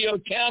can heal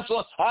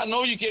cancer, I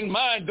know you can,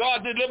 my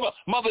God, deliver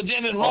Mother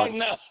Jennings right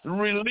now.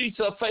 Release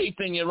her faith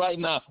in you right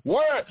now.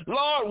 Lord, where is the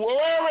Lord?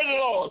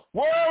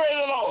 Where is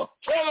the Lord?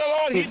 Tell the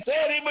Lord he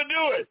said he would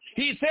do it.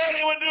 He said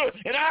he would do it.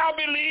 And I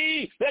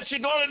believe that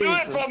you're going to do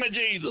it for me,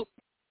 Jesus.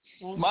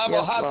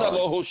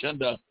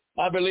 Yes,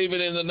 I believe it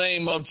in the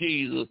name of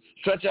Jesus.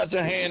 Stretch out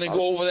your hand and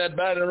go over that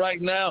body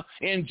right now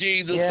in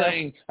Jesus'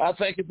 name. I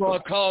thank you for a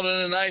calling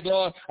tonight,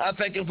 Lord. I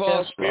thank you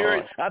for a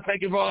spirit. Lord. I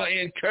thank you for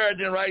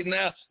encouraging right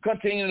now.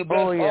 Continue to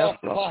bless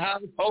her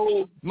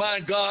household, my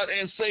God,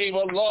 and save a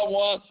loved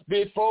one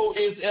before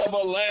it's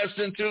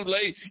everlasting too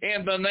late.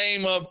 In the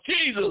name of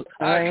Jesus,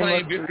 I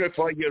claim victory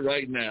for you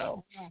right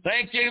now.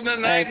 Thank you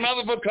tonight,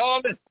 Mother, for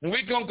calling. And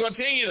we're going to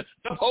continue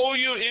to hold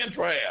you in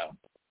prayer.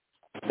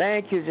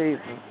 Thank you,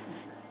 Jesus.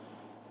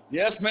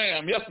 Yes,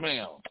 ma'am. Yes,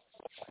 ma'am.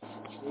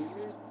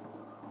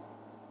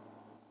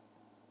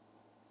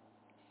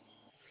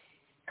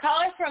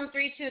 Caller from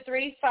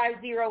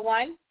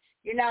 323-501.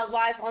 You're now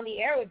live on the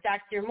air with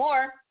Dr.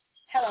 Moore.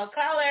 Hello,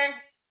 caller.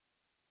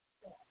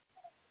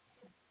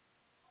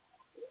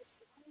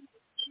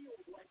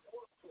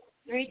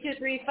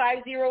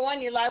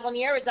 (323-501). You're live on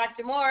the air with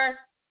Dr. Moore.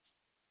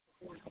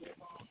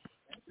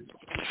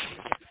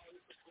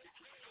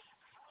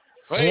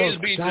 Praise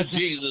be to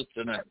Jesus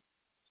tonight.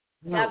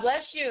 God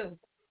bless you,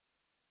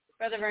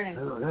 Brother Vernon.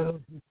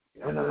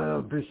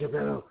 Hello, Bishop.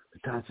 Hello,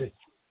 Tassie.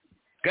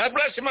 God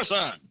bless you, my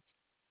son.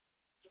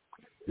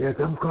 Yes,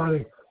 I'm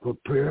calling for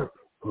prayer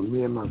for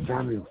me and my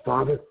family and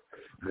father,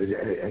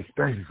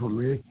 especially for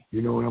me.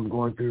 You know what I'm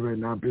going through right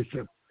now,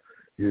 Bishop.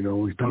 You know,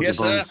 we talked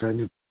about it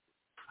Sunday.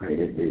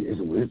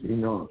 You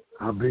know,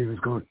 I believe it's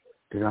going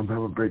that I'm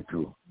having a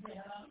breakthrough.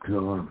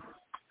 So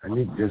I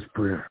need this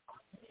prayer.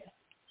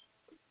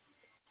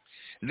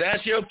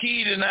 That's your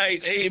key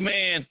tonight.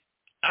 Amen.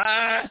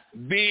 I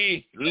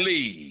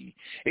believe.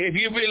 If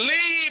you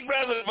believe,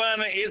 Brother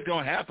Vanna, it's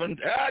going to happen.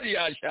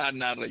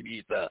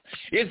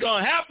 It's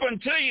going to happen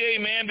to you,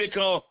 amen,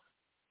 because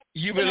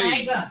you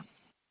believe.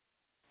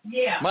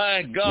 Yeah.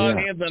 My God,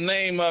 in the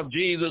name of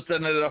Jesus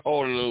and the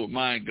Holy,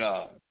 my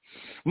God.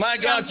 My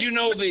God, you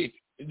know the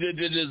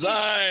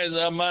desires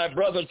of my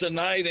brother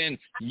tonight, and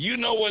you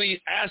know what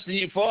he's asking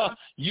you for.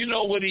 You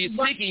know what he's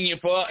seeking you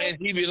for, and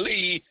he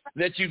believes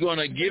that you're going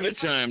to give it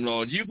time,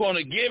 Lord. You're going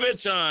to give it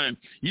time.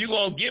 You're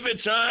going to give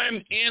it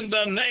time in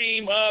the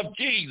name of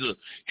Jesus.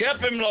 Help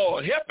him,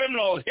 Lord. Help him,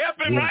 Lord. Help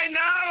him right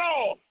now,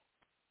 Lord.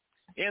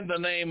 In the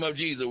name of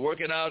Jesus. Work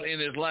it out in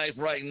his life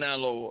right now,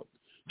 Lord.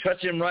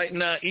 Touch him right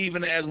now,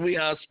 even as we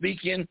are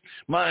speaking.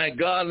 My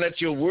God, let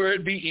your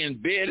word be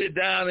embedded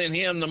down in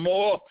him the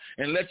more,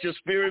 and let your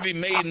spirit be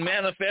made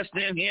manifest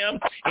in him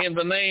in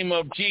the name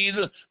of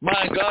Jesus.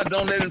 My God,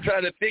 don't let him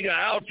try to figure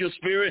out your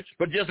spirit,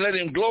 but just let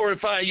him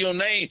glorify your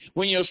name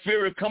when your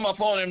spirit come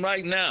upon him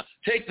right now.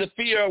 Take the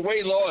fear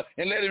away, Lord,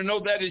 and let him know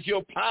that is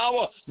your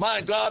power.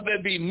 My God,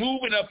 that be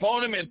moving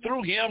upon him and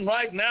through him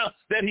right now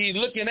that he's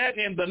looking at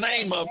in the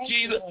name of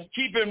Jesus.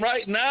 Keep him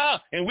right now,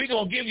 and we're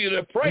going to give you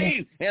the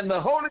praise, and the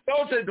Holy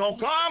Ghost is going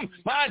to come,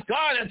 my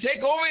God, and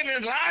take over in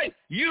his life.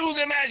 Use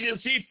him as you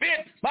see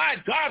fit. My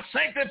God,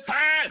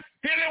 sanctify him.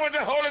 Fill him with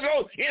the Holy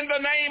Ghost in the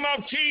name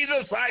of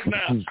Jesus right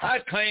now. I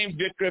claim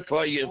victory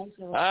for you.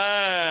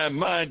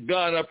 My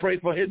God, I pray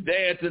for his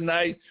dad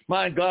tonight.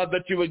 My God,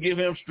 that you will give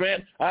him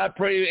strength. I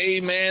pray,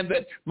 amen,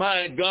 that,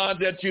 my God,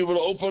 that you will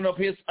open up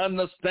his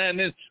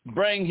understanding,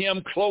 bring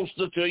him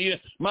closer to you.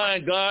 My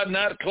God,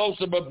 not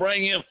closer, but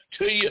bring him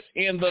to you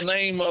in the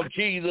name of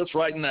Jesus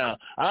right now.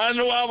 I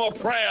know our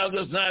prayers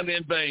is not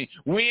in vain.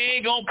 We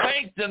ain't going to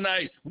faint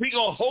tonight. We're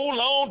going to hold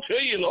on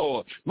to you,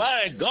 Lord.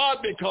 My God,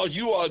 because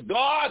you are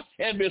God,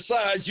 and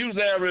besides you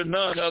there is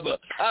none other.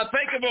 I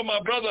thank you for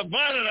my brother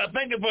Vernon. I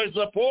thank you for his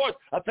support.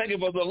 I thank you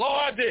for the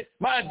Lord.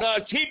 My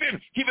God, keep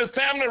him, keep his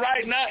family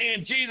right now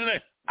in Jesus'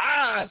 name.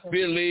 I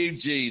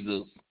believe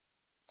Jesus.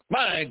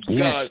 My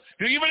God.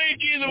 Do you believe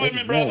Jesus with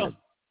me, brother?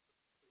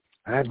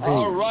 I do.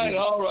 All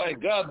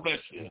right. God bless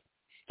you.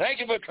 Thank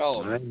you for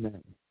calling.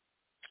 Amen.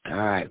 All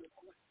right.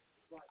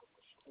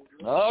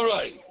 All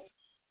right.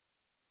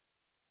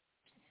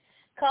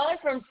 Caller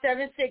from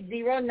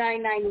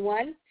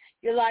 760-991.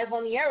 You're live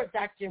on the air with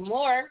Dr.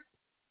 Moore.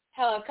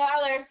 Hello,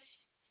 caller.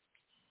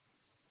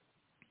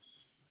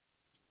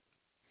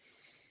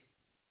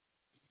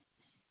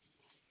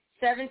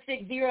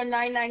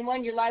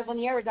 (760-991). You're live on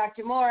the air with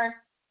Dr. Moore.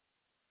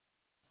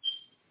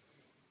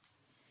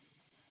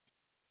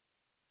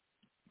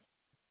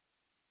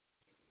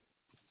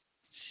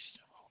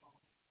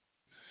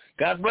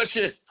 God bless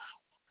you.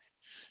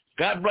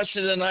 God bless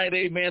you tonight,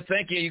 amen.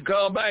 Thank you. You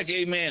call back,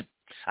 amen.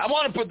 I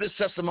want to put this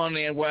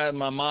testimony in while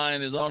my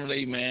mind is on it,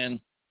 amen.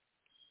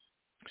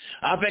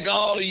 I thank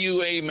all of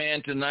you,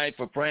 amen, tonight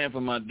for praying for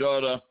my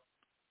daughter,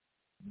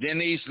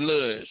 Denise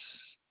Lewis.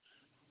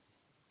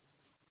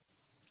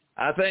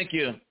 I thank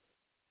you.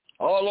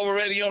 All over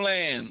Radio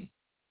Land.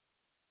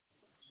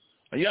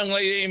 A young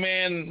lady,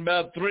 amen,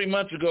 about 3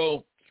 months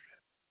ago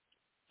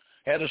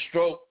had a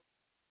stroke.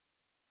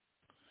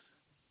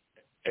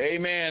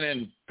 Amen,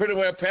 and pretty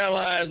well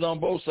paralyzed on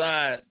both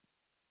sides.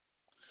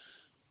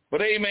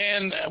 But,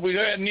 amen, we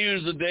heard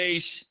news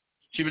today.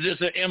 She was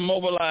just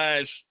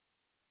immobilized.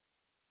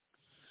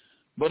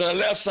 But her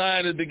left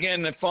side is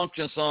beginning to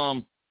function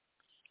some.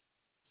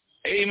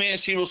 Amen,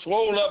 she was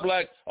swollen up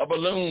like a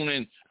balloon,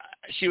 and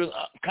she was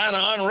kind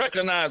of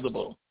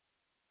unrecognizable.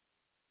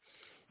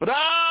 But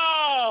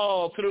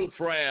all through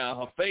prayer,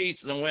 her face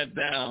went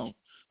down.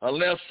 Her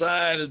left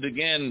side is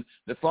beginning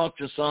to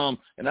function some.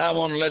 And I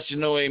want to let you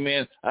know,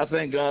 amen, I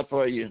thank God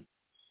for you.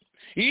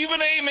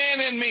 Even, amen,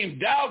 in me,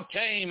 doubt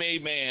came,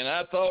 amen.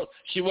 I thought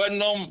she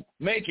wasn't going to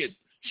make it.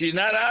 She's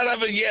not out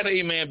of it yet,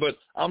 amen, but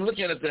I'm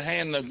looking at the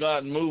hand of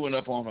God moving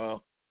up on her.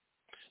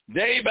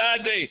 Day by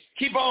day,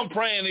 keep on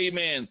praying,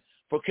 amen,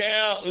 for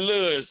Carol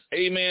Lewis,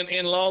 amen,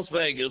 in Las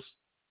Vegas.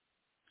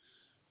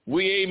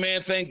 We,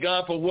 amen, thank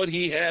God for what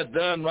he has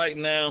done right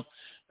now.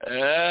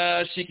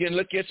 She can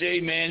look at you,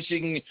 amen. She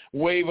can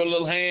wave a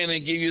little hand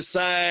and give you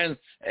signs,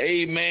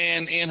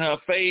 amen, in her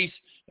face.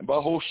 And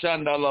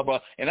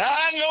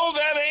I know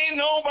that ain't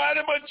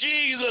nobody but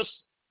Jesus.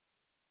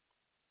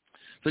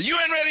 So you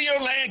in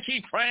Radio Land,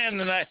 keep praying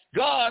tonight.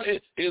 God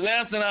is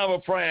answering our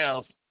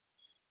prayers.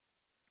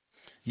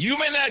 You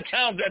may not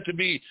count that to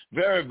be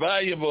very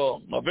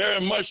valuable or very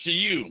much to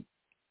you.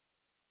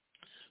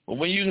 But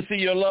when you can see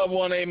your loved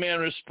one, amen,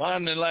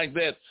 responding like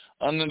that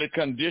under the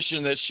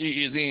condition that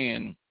she is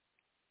in,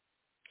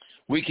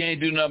 we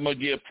can't do nothing but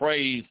give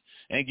praise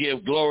and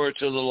give glory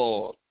to the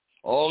Lord.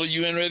 All of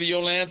you in Radio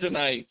Land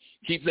tonight,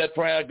 keep that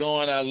prayer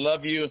going. I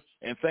love you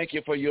and thank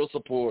you for your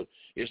support.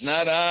 It's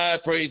not I,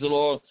 praise the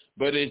Lord,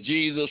 but it's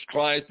Jesus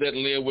Christ that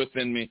lives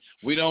within me.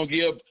 We don't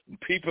give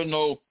people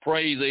no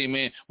praise,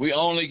 amen. We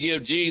only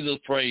give Jesus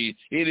praise.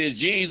 It is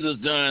Jesus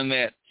done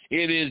that.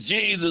 It is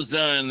Jesus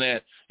done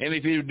that. And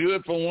if he do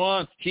it for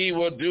one, he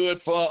will do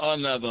it for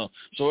another.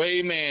 So,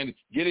 amen.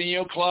 Get in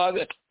your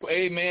closet.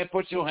 Amen.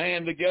 Put your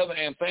hand together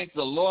and thank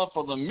the Lord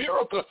for the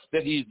miracle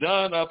that he's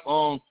done up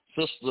on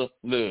Sister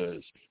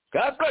Liz.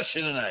 God bless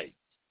you tonight.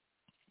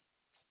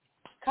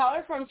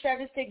 Caller from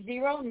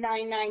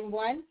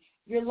 760-991.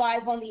 You're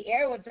live on the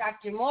air with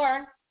Dr.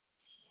 Moore.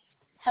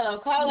 Hello,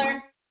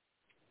 caller.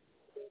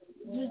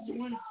 We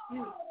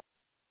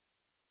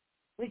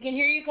can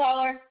hear you,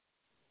 caller.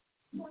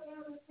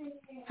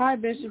 Hi,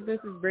 Bishop. This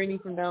is Brittany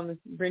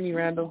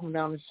Randall from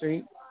down the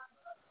street.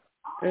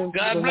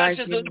 God bless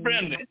you, Sister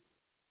Brenda.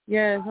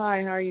 Yes,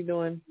 hi. How are you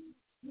doing?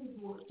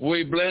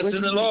 We bless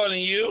in the Lord,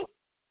 and you?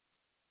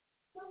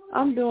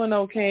 I'm doing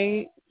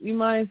okay. You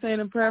mind saying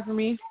a prayer for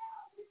me?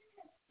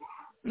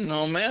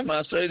 No, ma'am,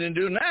 I certainly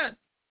do not.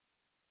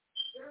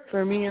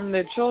 For me and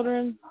the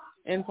children,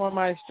 and for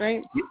my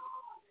strength.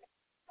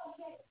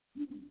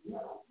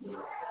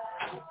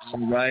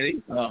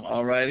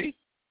 All righty.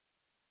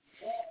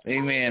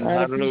 Amen.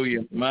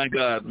 Hallelujah. My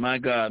God.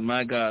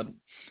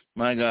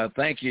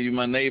 Thank you,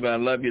 my neighbor. I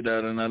love you,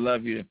 darling. I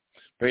love you.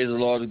 Praise the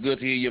Lord. It's good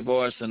to hear your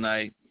voice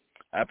tonight.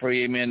 I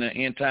pray, amen, the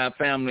entire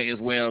family as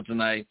well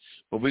tonight.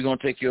 But we're going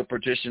to take your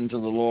petition to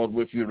the Lord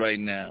with you right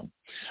now.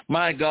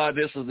 My God,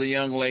 this is the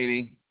young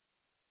lady.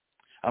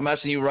 I'm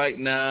asking you right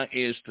now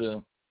is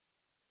to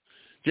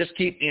just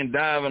keep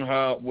endowing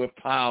her with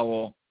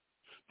power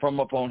from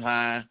up on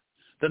high.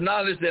 The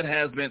knowledge that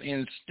has been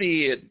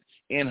instilled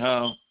in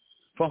her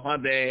from her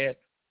dad.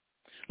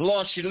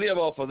 Lord, she live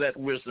off of that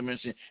wisdom and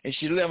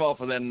she live off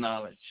of that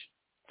knowledge.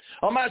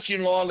 I'm asking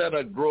you, Lord, let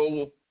her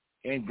grow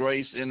in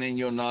grace and in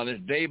your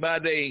knowledge day by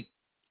day.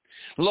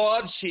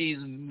 Lord, she's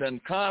done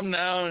calmed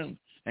down and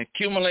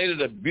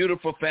accumulated a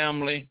beautiful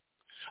family.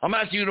 I'm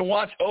asking you to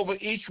watch over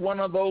each one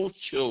of those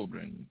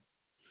children.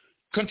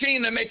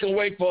 Continue to make a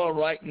way for her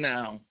right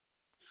now.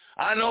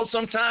 I know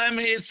sometimes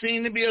it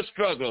seems to be a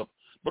struggle,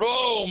 but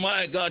oh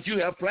my God, you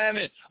have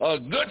planted a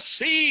good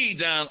seed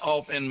down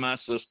off in my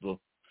sister.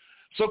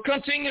 So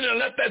continue to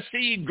let that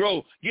seed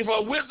grow. Give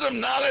her wisdom,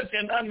 knowledge,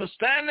 and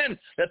understanding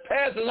that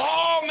passes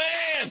all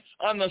man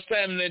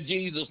understanding in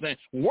Jesus' name.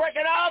 Work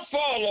it out for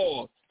her,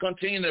 Lord.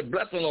 Continue to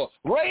bless her, Lord.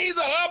 Raise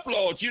her up,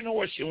 Lord. You know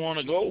where she want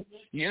to go.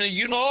 You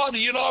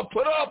know,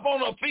 put her up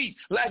on her feet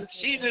like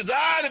she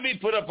desired to be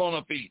put up on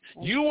her feet.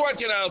 You work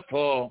it out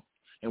for her.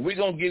 And we're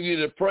going to give you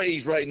the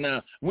praise right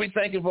now. We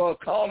thank you for her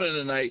calling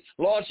tonight.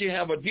 Lord, she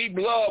have a deep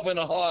love in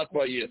her heart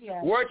for you.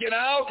 Yes. Work it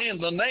out in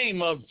the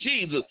name of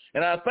Jesus.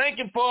 And I thank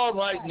you for her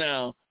right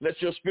now.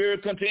 Let your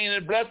spirit continue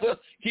to bless her.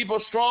 Keep her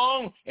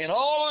strong and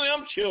all of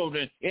them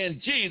children. In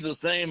Jesus'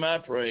 name I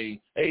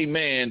pray.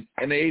 Amen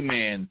and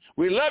amen.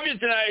 We love you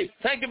tonight.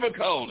 Thank you for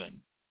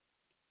calling.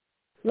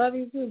 Love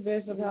you too,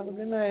 Bishop. Have a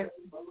good night.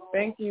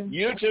 Thank you.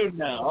 You too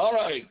now. All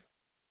right.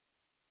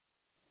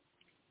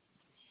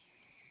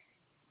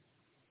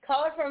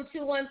 Caller from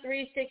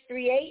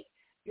 213-638.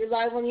 You're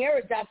live on the air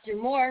with Dr.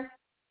 Moore.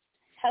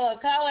 Hello,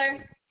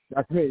 caller.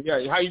 That's me.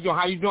 Yeah, how you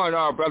doing,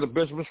 Brother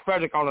Bishop? It's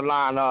Frederick on the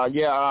line.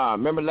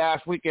 Remember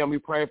last weekend we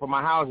prayed for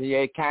my house, and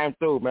it came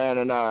through, man.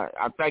 And I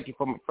thank you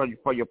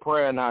for your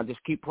prayer, and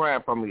just keep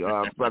praying for me,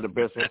 Brother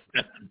Bishop.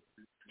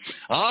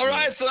 All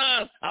right,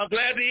 son. I'm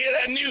glad to hear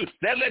that news.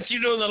 That lets you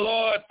know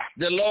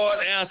the Lord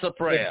answer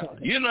prayer.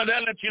 You know,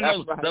 that lets you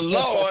know the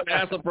Lord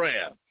answer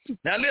prayer.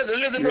 Now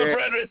listen, Brother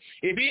Frederick.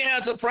 If he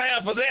answers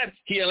prayer for that,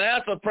 he'll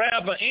answer prayer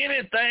for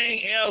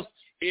anything else.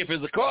 If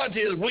it's according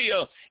to his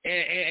will, and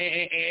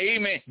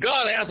amen,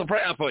 God will answer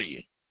prayer for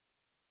you.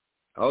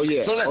 Oh,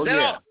 yeah. So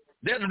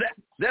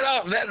that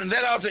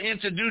ought to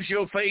introduce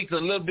your faith a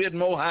little bit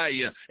more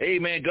higher.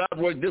 Amen. God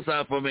worked this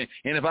out for me.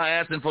 And if I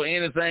ask him for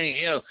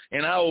anything else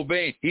and I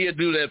obey, he'll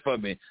do that for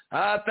me.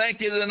 I thank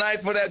you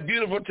tonight for that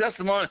beautiful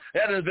testimony.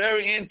 That is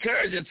very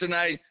encouraging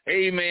tonight.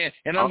 Amen.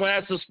 And I'm going to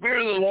ask the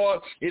Spirit of the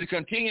Lord to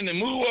continue to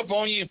move up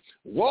on you.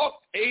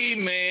 Walk,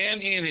 amen,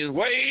 in his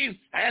ways.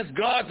 Ask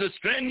God to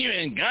strengthen you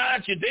and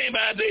guide you day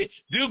by day.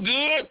 Do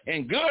good,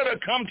 and good will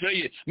come to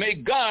you. May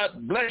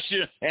God bless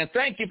you. And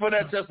thank you for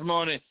that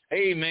testimony.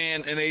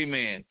 Amen and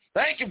amen.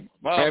 Thank you,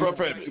 Brother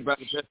Frederick.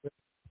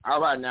 All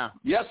right now.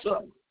 Yes,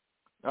 sir.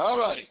 All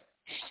right.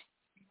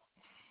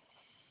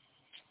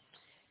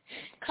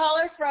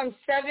 Caller from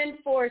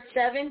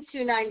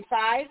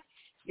 747-295.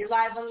 You're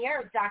live on the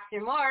air with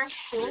Dr. Moore.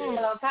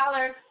 Hello,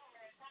 caller.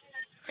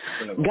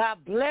 God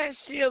bless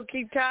you,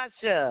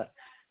 Kitasha.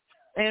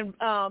 And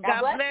God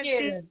bless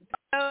you.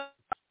 It's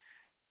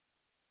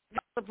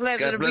a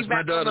pleasure to be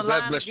back on the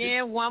line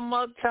again one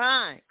more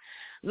time.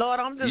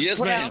 Lord, I'm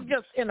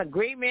just in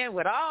agreement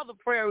with all the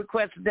prayer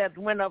requests that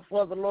went up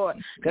for the Lord.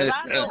 Because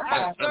I know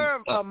I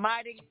serve a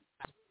mighty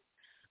God.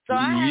 So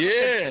I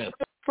have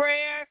a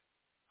prayer.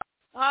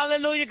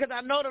 Hallelujah, because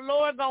I know the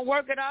Lord going to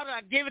work it out, and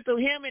I give it to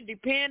him and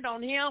depend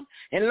on him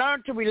and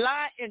learn to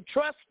rely and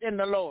trust in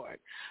the Lord.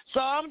 So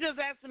I'm just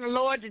asking the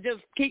Lord to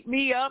just keep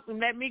me up and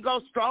let me go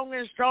stronger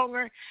and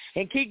stronger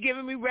and keep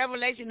giving me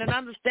revelation and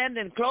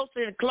understanding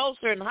closer and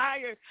closer and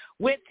higher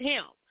with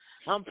him.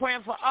 I'm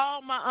praying for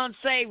all my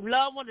unsaved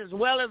loved ones as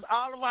well as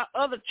all of our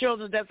other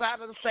children that's out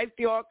of the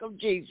safety ark of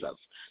Jesus.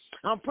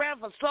 I'm praying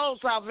for soul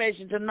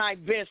salvation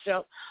tonight,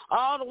 Bishop.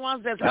 All the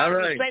ones that's out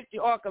of the safety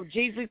ark of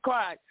Jesus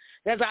Christ.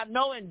 As I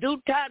know in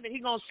due time that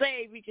he's going to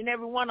save each and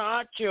every one of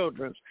our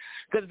children.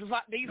 Because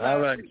these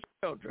are our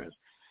children.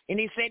 And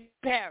he said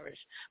perish.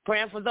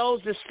 Praying for those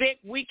that sick,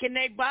 weak in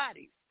their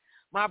bodies.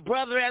 My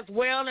brother as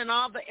well and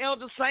all the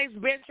elder saints,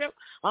 Bishop,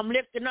 I'm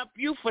lifting up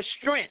you for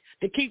strength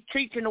to keep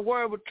preaching the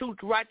word with truth,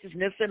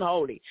 righteousness, and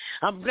holy.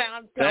 I'm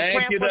praying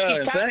Thank you,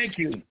 for Thank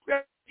you.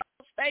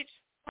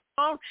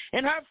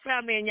 And her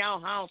family in y'all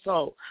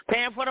household.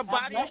 Praying for the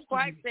body of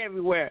Christ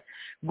everywhere.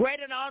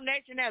 Greater than all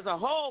nation as a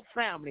whole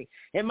family.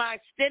 And my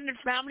extended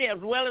family as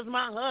well as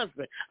my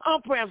husband.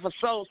 I'm praying for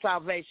soul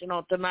salvation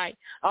on tonight.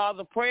 All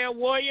the prayer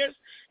warriors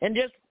and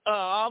just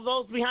all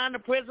those behind the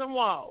prison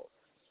wall.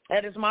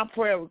 That is my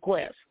prayer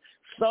request.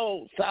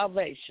 Soul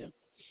salvation.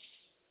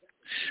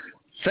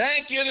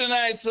 Thank you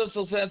tonight,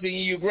 Sister Cynthia.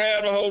 You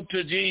grabbed a hold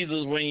to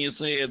Jesus when you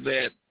said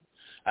that.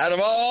 Out of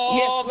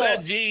all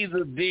that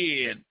Jesus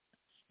did,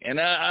 and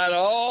out of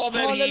all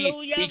that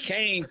he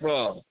came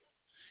for,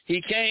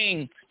 he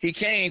came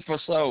for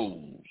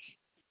souls.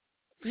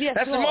 Yes,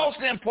 that's Lord. The most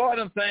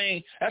important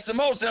thing. That's the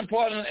most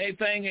important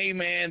thing,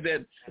 amen,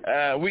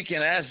 that we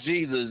can ask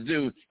Jesus to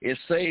do is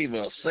save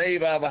us,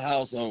 save our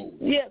household.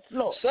 Yes,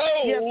 Lord.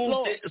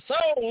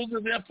 Souls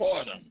is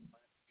important.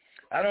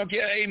 I don't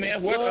care,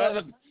 amen, what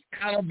other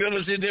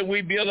accountability that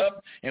we build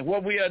up and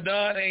what we have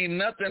done ain't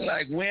nothing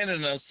like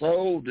winning a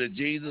soul to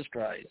Jesus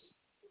Christ.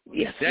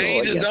 Yes,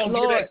 Lord. Yes, don't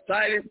Lord. get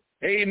excited,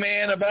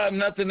 amen, about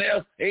nothing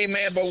else,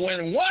 amen, but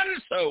when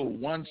one soul,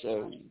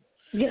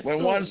 yes,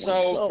 when Lord. one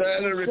soul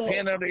thoroughly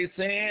repent of their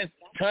sins,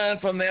 turn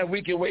from their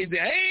wicked ways, the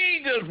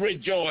angels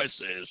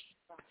rejoices.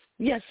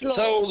 Yes, Lord.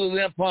 Souls is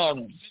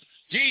important.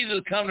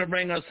 Jesus come to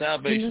bring us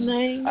salvation.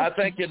 I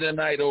thank you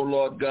tonight, O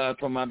Lord God,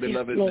 for my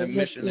beloved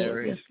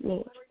missionary. Yes,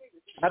 Lord.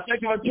 I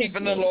thank you for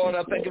keeping the Lord.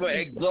 I thank you for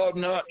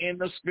exalting her in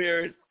the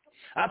spirit.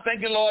 I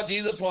thank you, Lord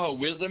Jesus, for her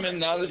wisdom and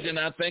knowledge, and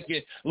I thank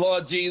you,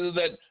 Lord Jesus,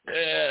 that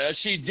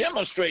she's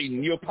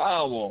demonstrating your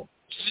power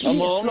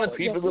among the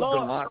people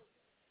of God.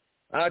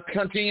 I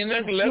continue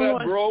to let her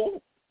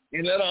grow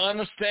and let her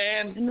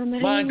understand,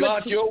 my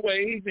God, your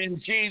ways in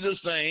Jesus'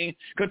 name.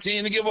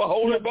 Continue to give her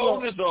holy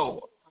boldness,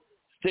 Lord.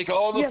 Take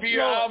all the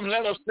fear out and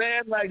let her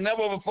stand like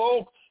never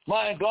before.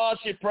 My God,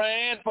 she's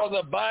praying for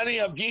the body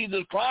of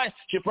Jesus Christ.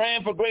 She's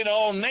praying for greater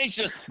own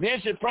nations.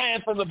 Then she's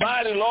praying for the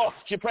body, Lord.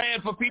 She's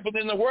praying for people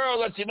in the world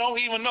that she don't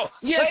even know.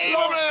 Yes, Save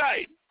them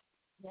tonight.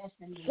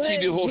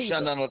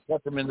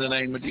 Touch them in the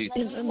name of Jesus.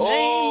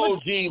 Oh,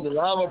 Jesus,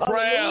 our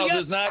prayers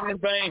is not in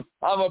vain.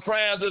 Our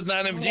prayers is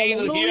not in vain.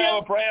 Jesus, hear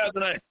our prayers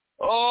tonight.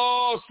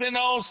 Oh, send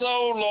on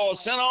soul, Lord.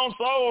 Send on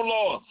soul,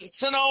 Lord.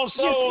 Send on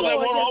souls that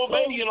want to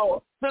obey you,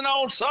 Lord. Send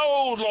on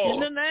souls,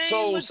 Lord.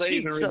 Soul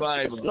saving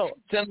revival.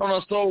 Send on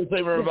a soul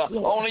saving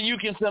revival. Only you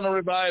can send a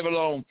revival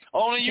on.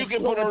 Only you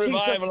can put a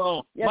revival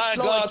on. My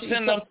God,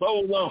 send them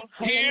souls on.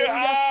 Hear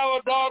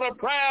our daughter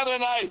prayer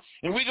tonight.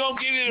 And we're going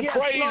to give you the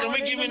praise and we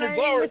give you the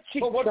glory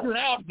for what you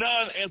have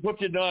done and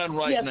what you're doing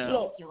right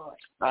now.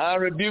 I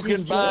rebuke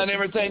and bind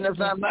everything that's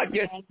not like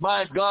you.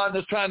 My God,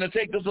 that's trying to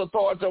take this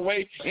authority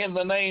away in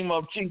the name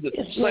of Jesus.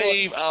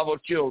 Save our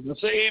children.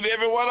 Save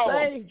every one of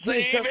them.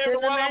 Save every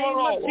one of them,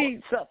 Lord.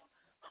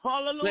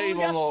 Hallelujah. Save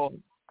them, Lord.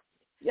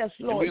 Yes,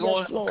 Lord. And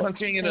we're going to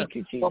continue to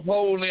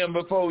uphold them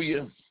before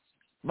you.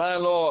 My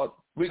Lord,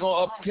 we're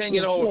going to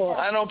continue to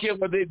I don't care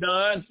what they've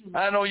done.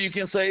 I know you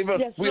can save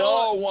us. Yes, we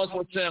all once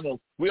were sinners.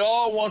 We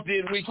all once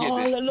did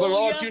wickedness. But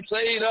Lord, you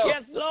saved us.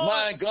 Yes, Lord.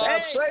 My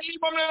God,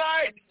 save them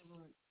tonight.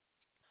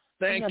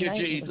 Thank you,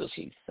 Jesus.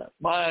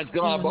 My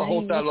God,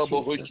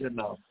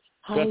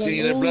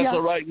 continue to bless her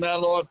right now,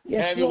 Lord.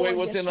 Have your way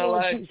within her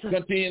life.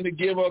 Continue to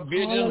give her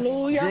visions,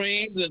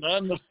 dreams, and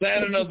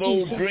understanding of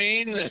those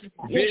dreams and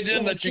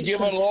vision that you give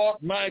her,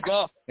 Lord, my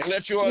God. And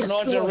let your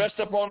anointing rest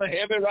upon her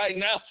heavy right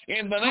now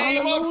in the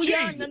name of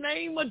Jesus. In the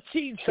name of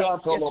Jesus.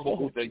 Glory,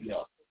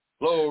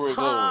 glory.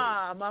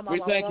 We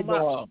thank you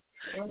for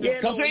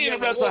her. Continue to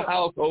bless her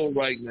household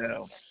right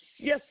now.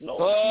 Yes,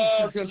 Lord.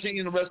 Oh,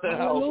 continue to bless that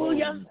household.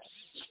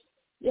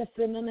 Yes,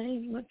 in the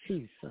name of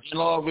Jesus.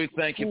 Lord, we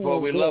thank you for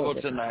we love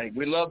her tonight.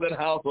 We love that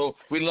household.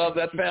 We love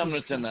that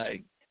family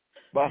tonight.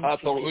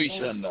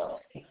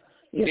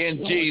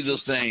 In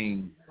Jesus'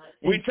 name.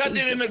 We touch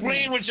it and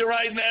agree with you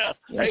right now.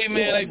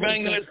 Amen.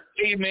 Evangelist,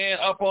 amen.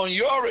 Upon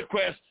your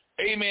request,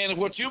 amen.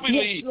 What you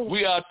believe,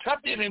 we are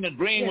touching and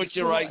agreeing with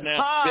you right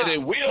now that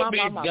it will be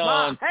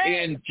done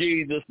in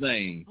Jesus'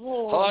 name.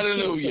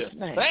 Hallelujah.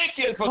 Thank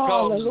you for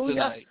calling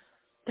tonight.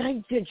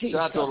 Thank you, Jesus.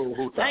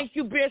 Thank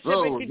you, Bishop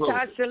and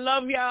Natasha.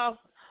 Love y'all.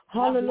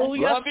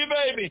 Hallelujah. Love you,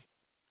 baby.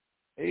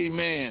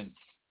 Amen.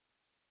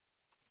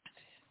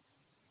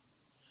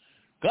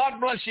 God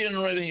bless you in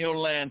radio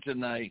land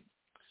tonight.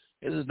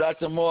 This is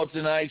Dr. Moore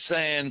tonight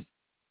saying,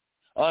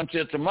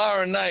 until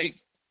tomorrow night,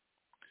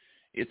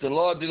 if the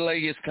Lord delay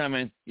is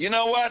coming. You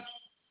know what?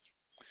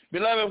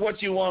 Beloved,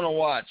 what you want to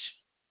watch.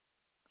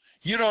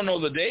 You don't know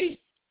the day.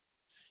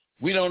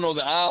 We don't know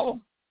the hour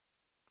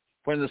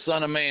when the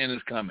Son of Man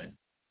is coming.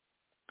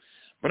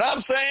 But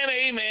I'm saying,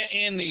 amen,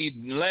 in the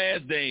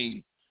last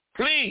days,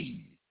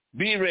 please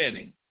be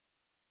ready.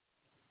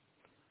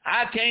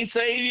 I can't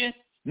save you.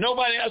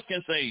 Nobody else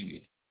can save you.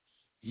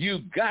 You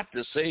got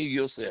to save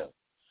yourself.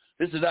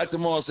 This is Dr.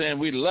 Moore saying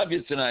we love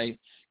you tonight.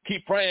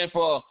 Keep praying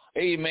for,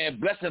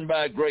 amen, blessing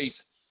by grace.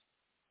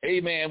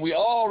 Amen. We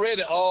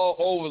already all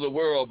over the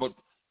world, but,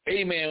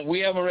 amen,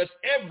 we haven't reached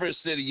every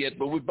city yet,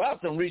 but we're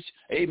about to reach,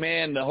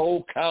 amen, the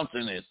whole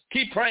continent.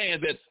 Keep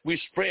praying that we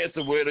spread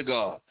the word of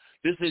God.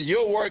 This is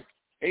your work.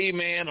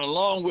 Amen.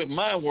 Along with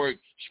my work,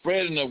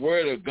 spreading the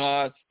word of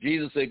God.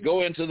 Jesus said,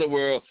 go into the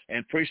world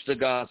and preach the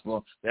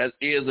gospel. That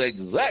is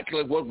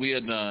exactly what we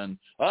have done.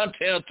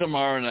 Until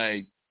tomorrow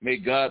night, may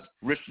God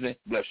richly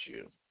bless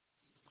you.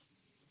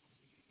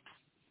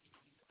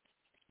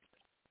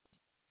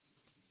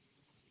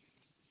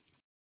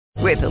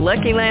 With the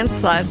Lucky Land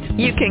Slots,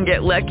 you can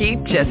get lucky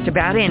just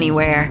about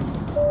anywhere.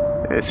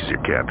 This is your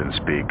captain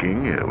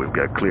speaking. We've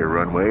got clear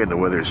runway and the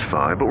weather's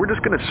fine, but we're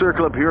just going to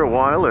circle up here a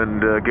while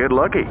and get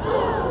lucky.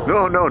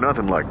 No,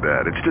 nothing like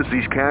that. It's just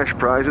these cash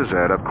prizes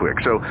add up quick.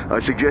 So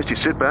I suggest you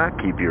sit back,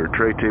 keep your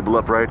tray table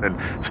upright, and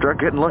start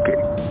getting lucky.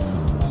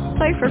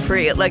 Play for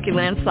free at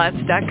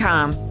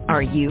LuckyLandSlots.com.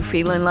 Are you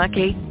feeling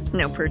lucky?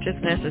 No purchase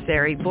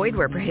necessary. Void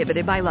where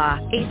prohibited by law.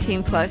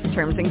 18+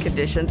 terms and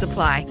conditions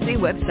apply. See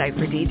website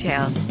for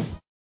details.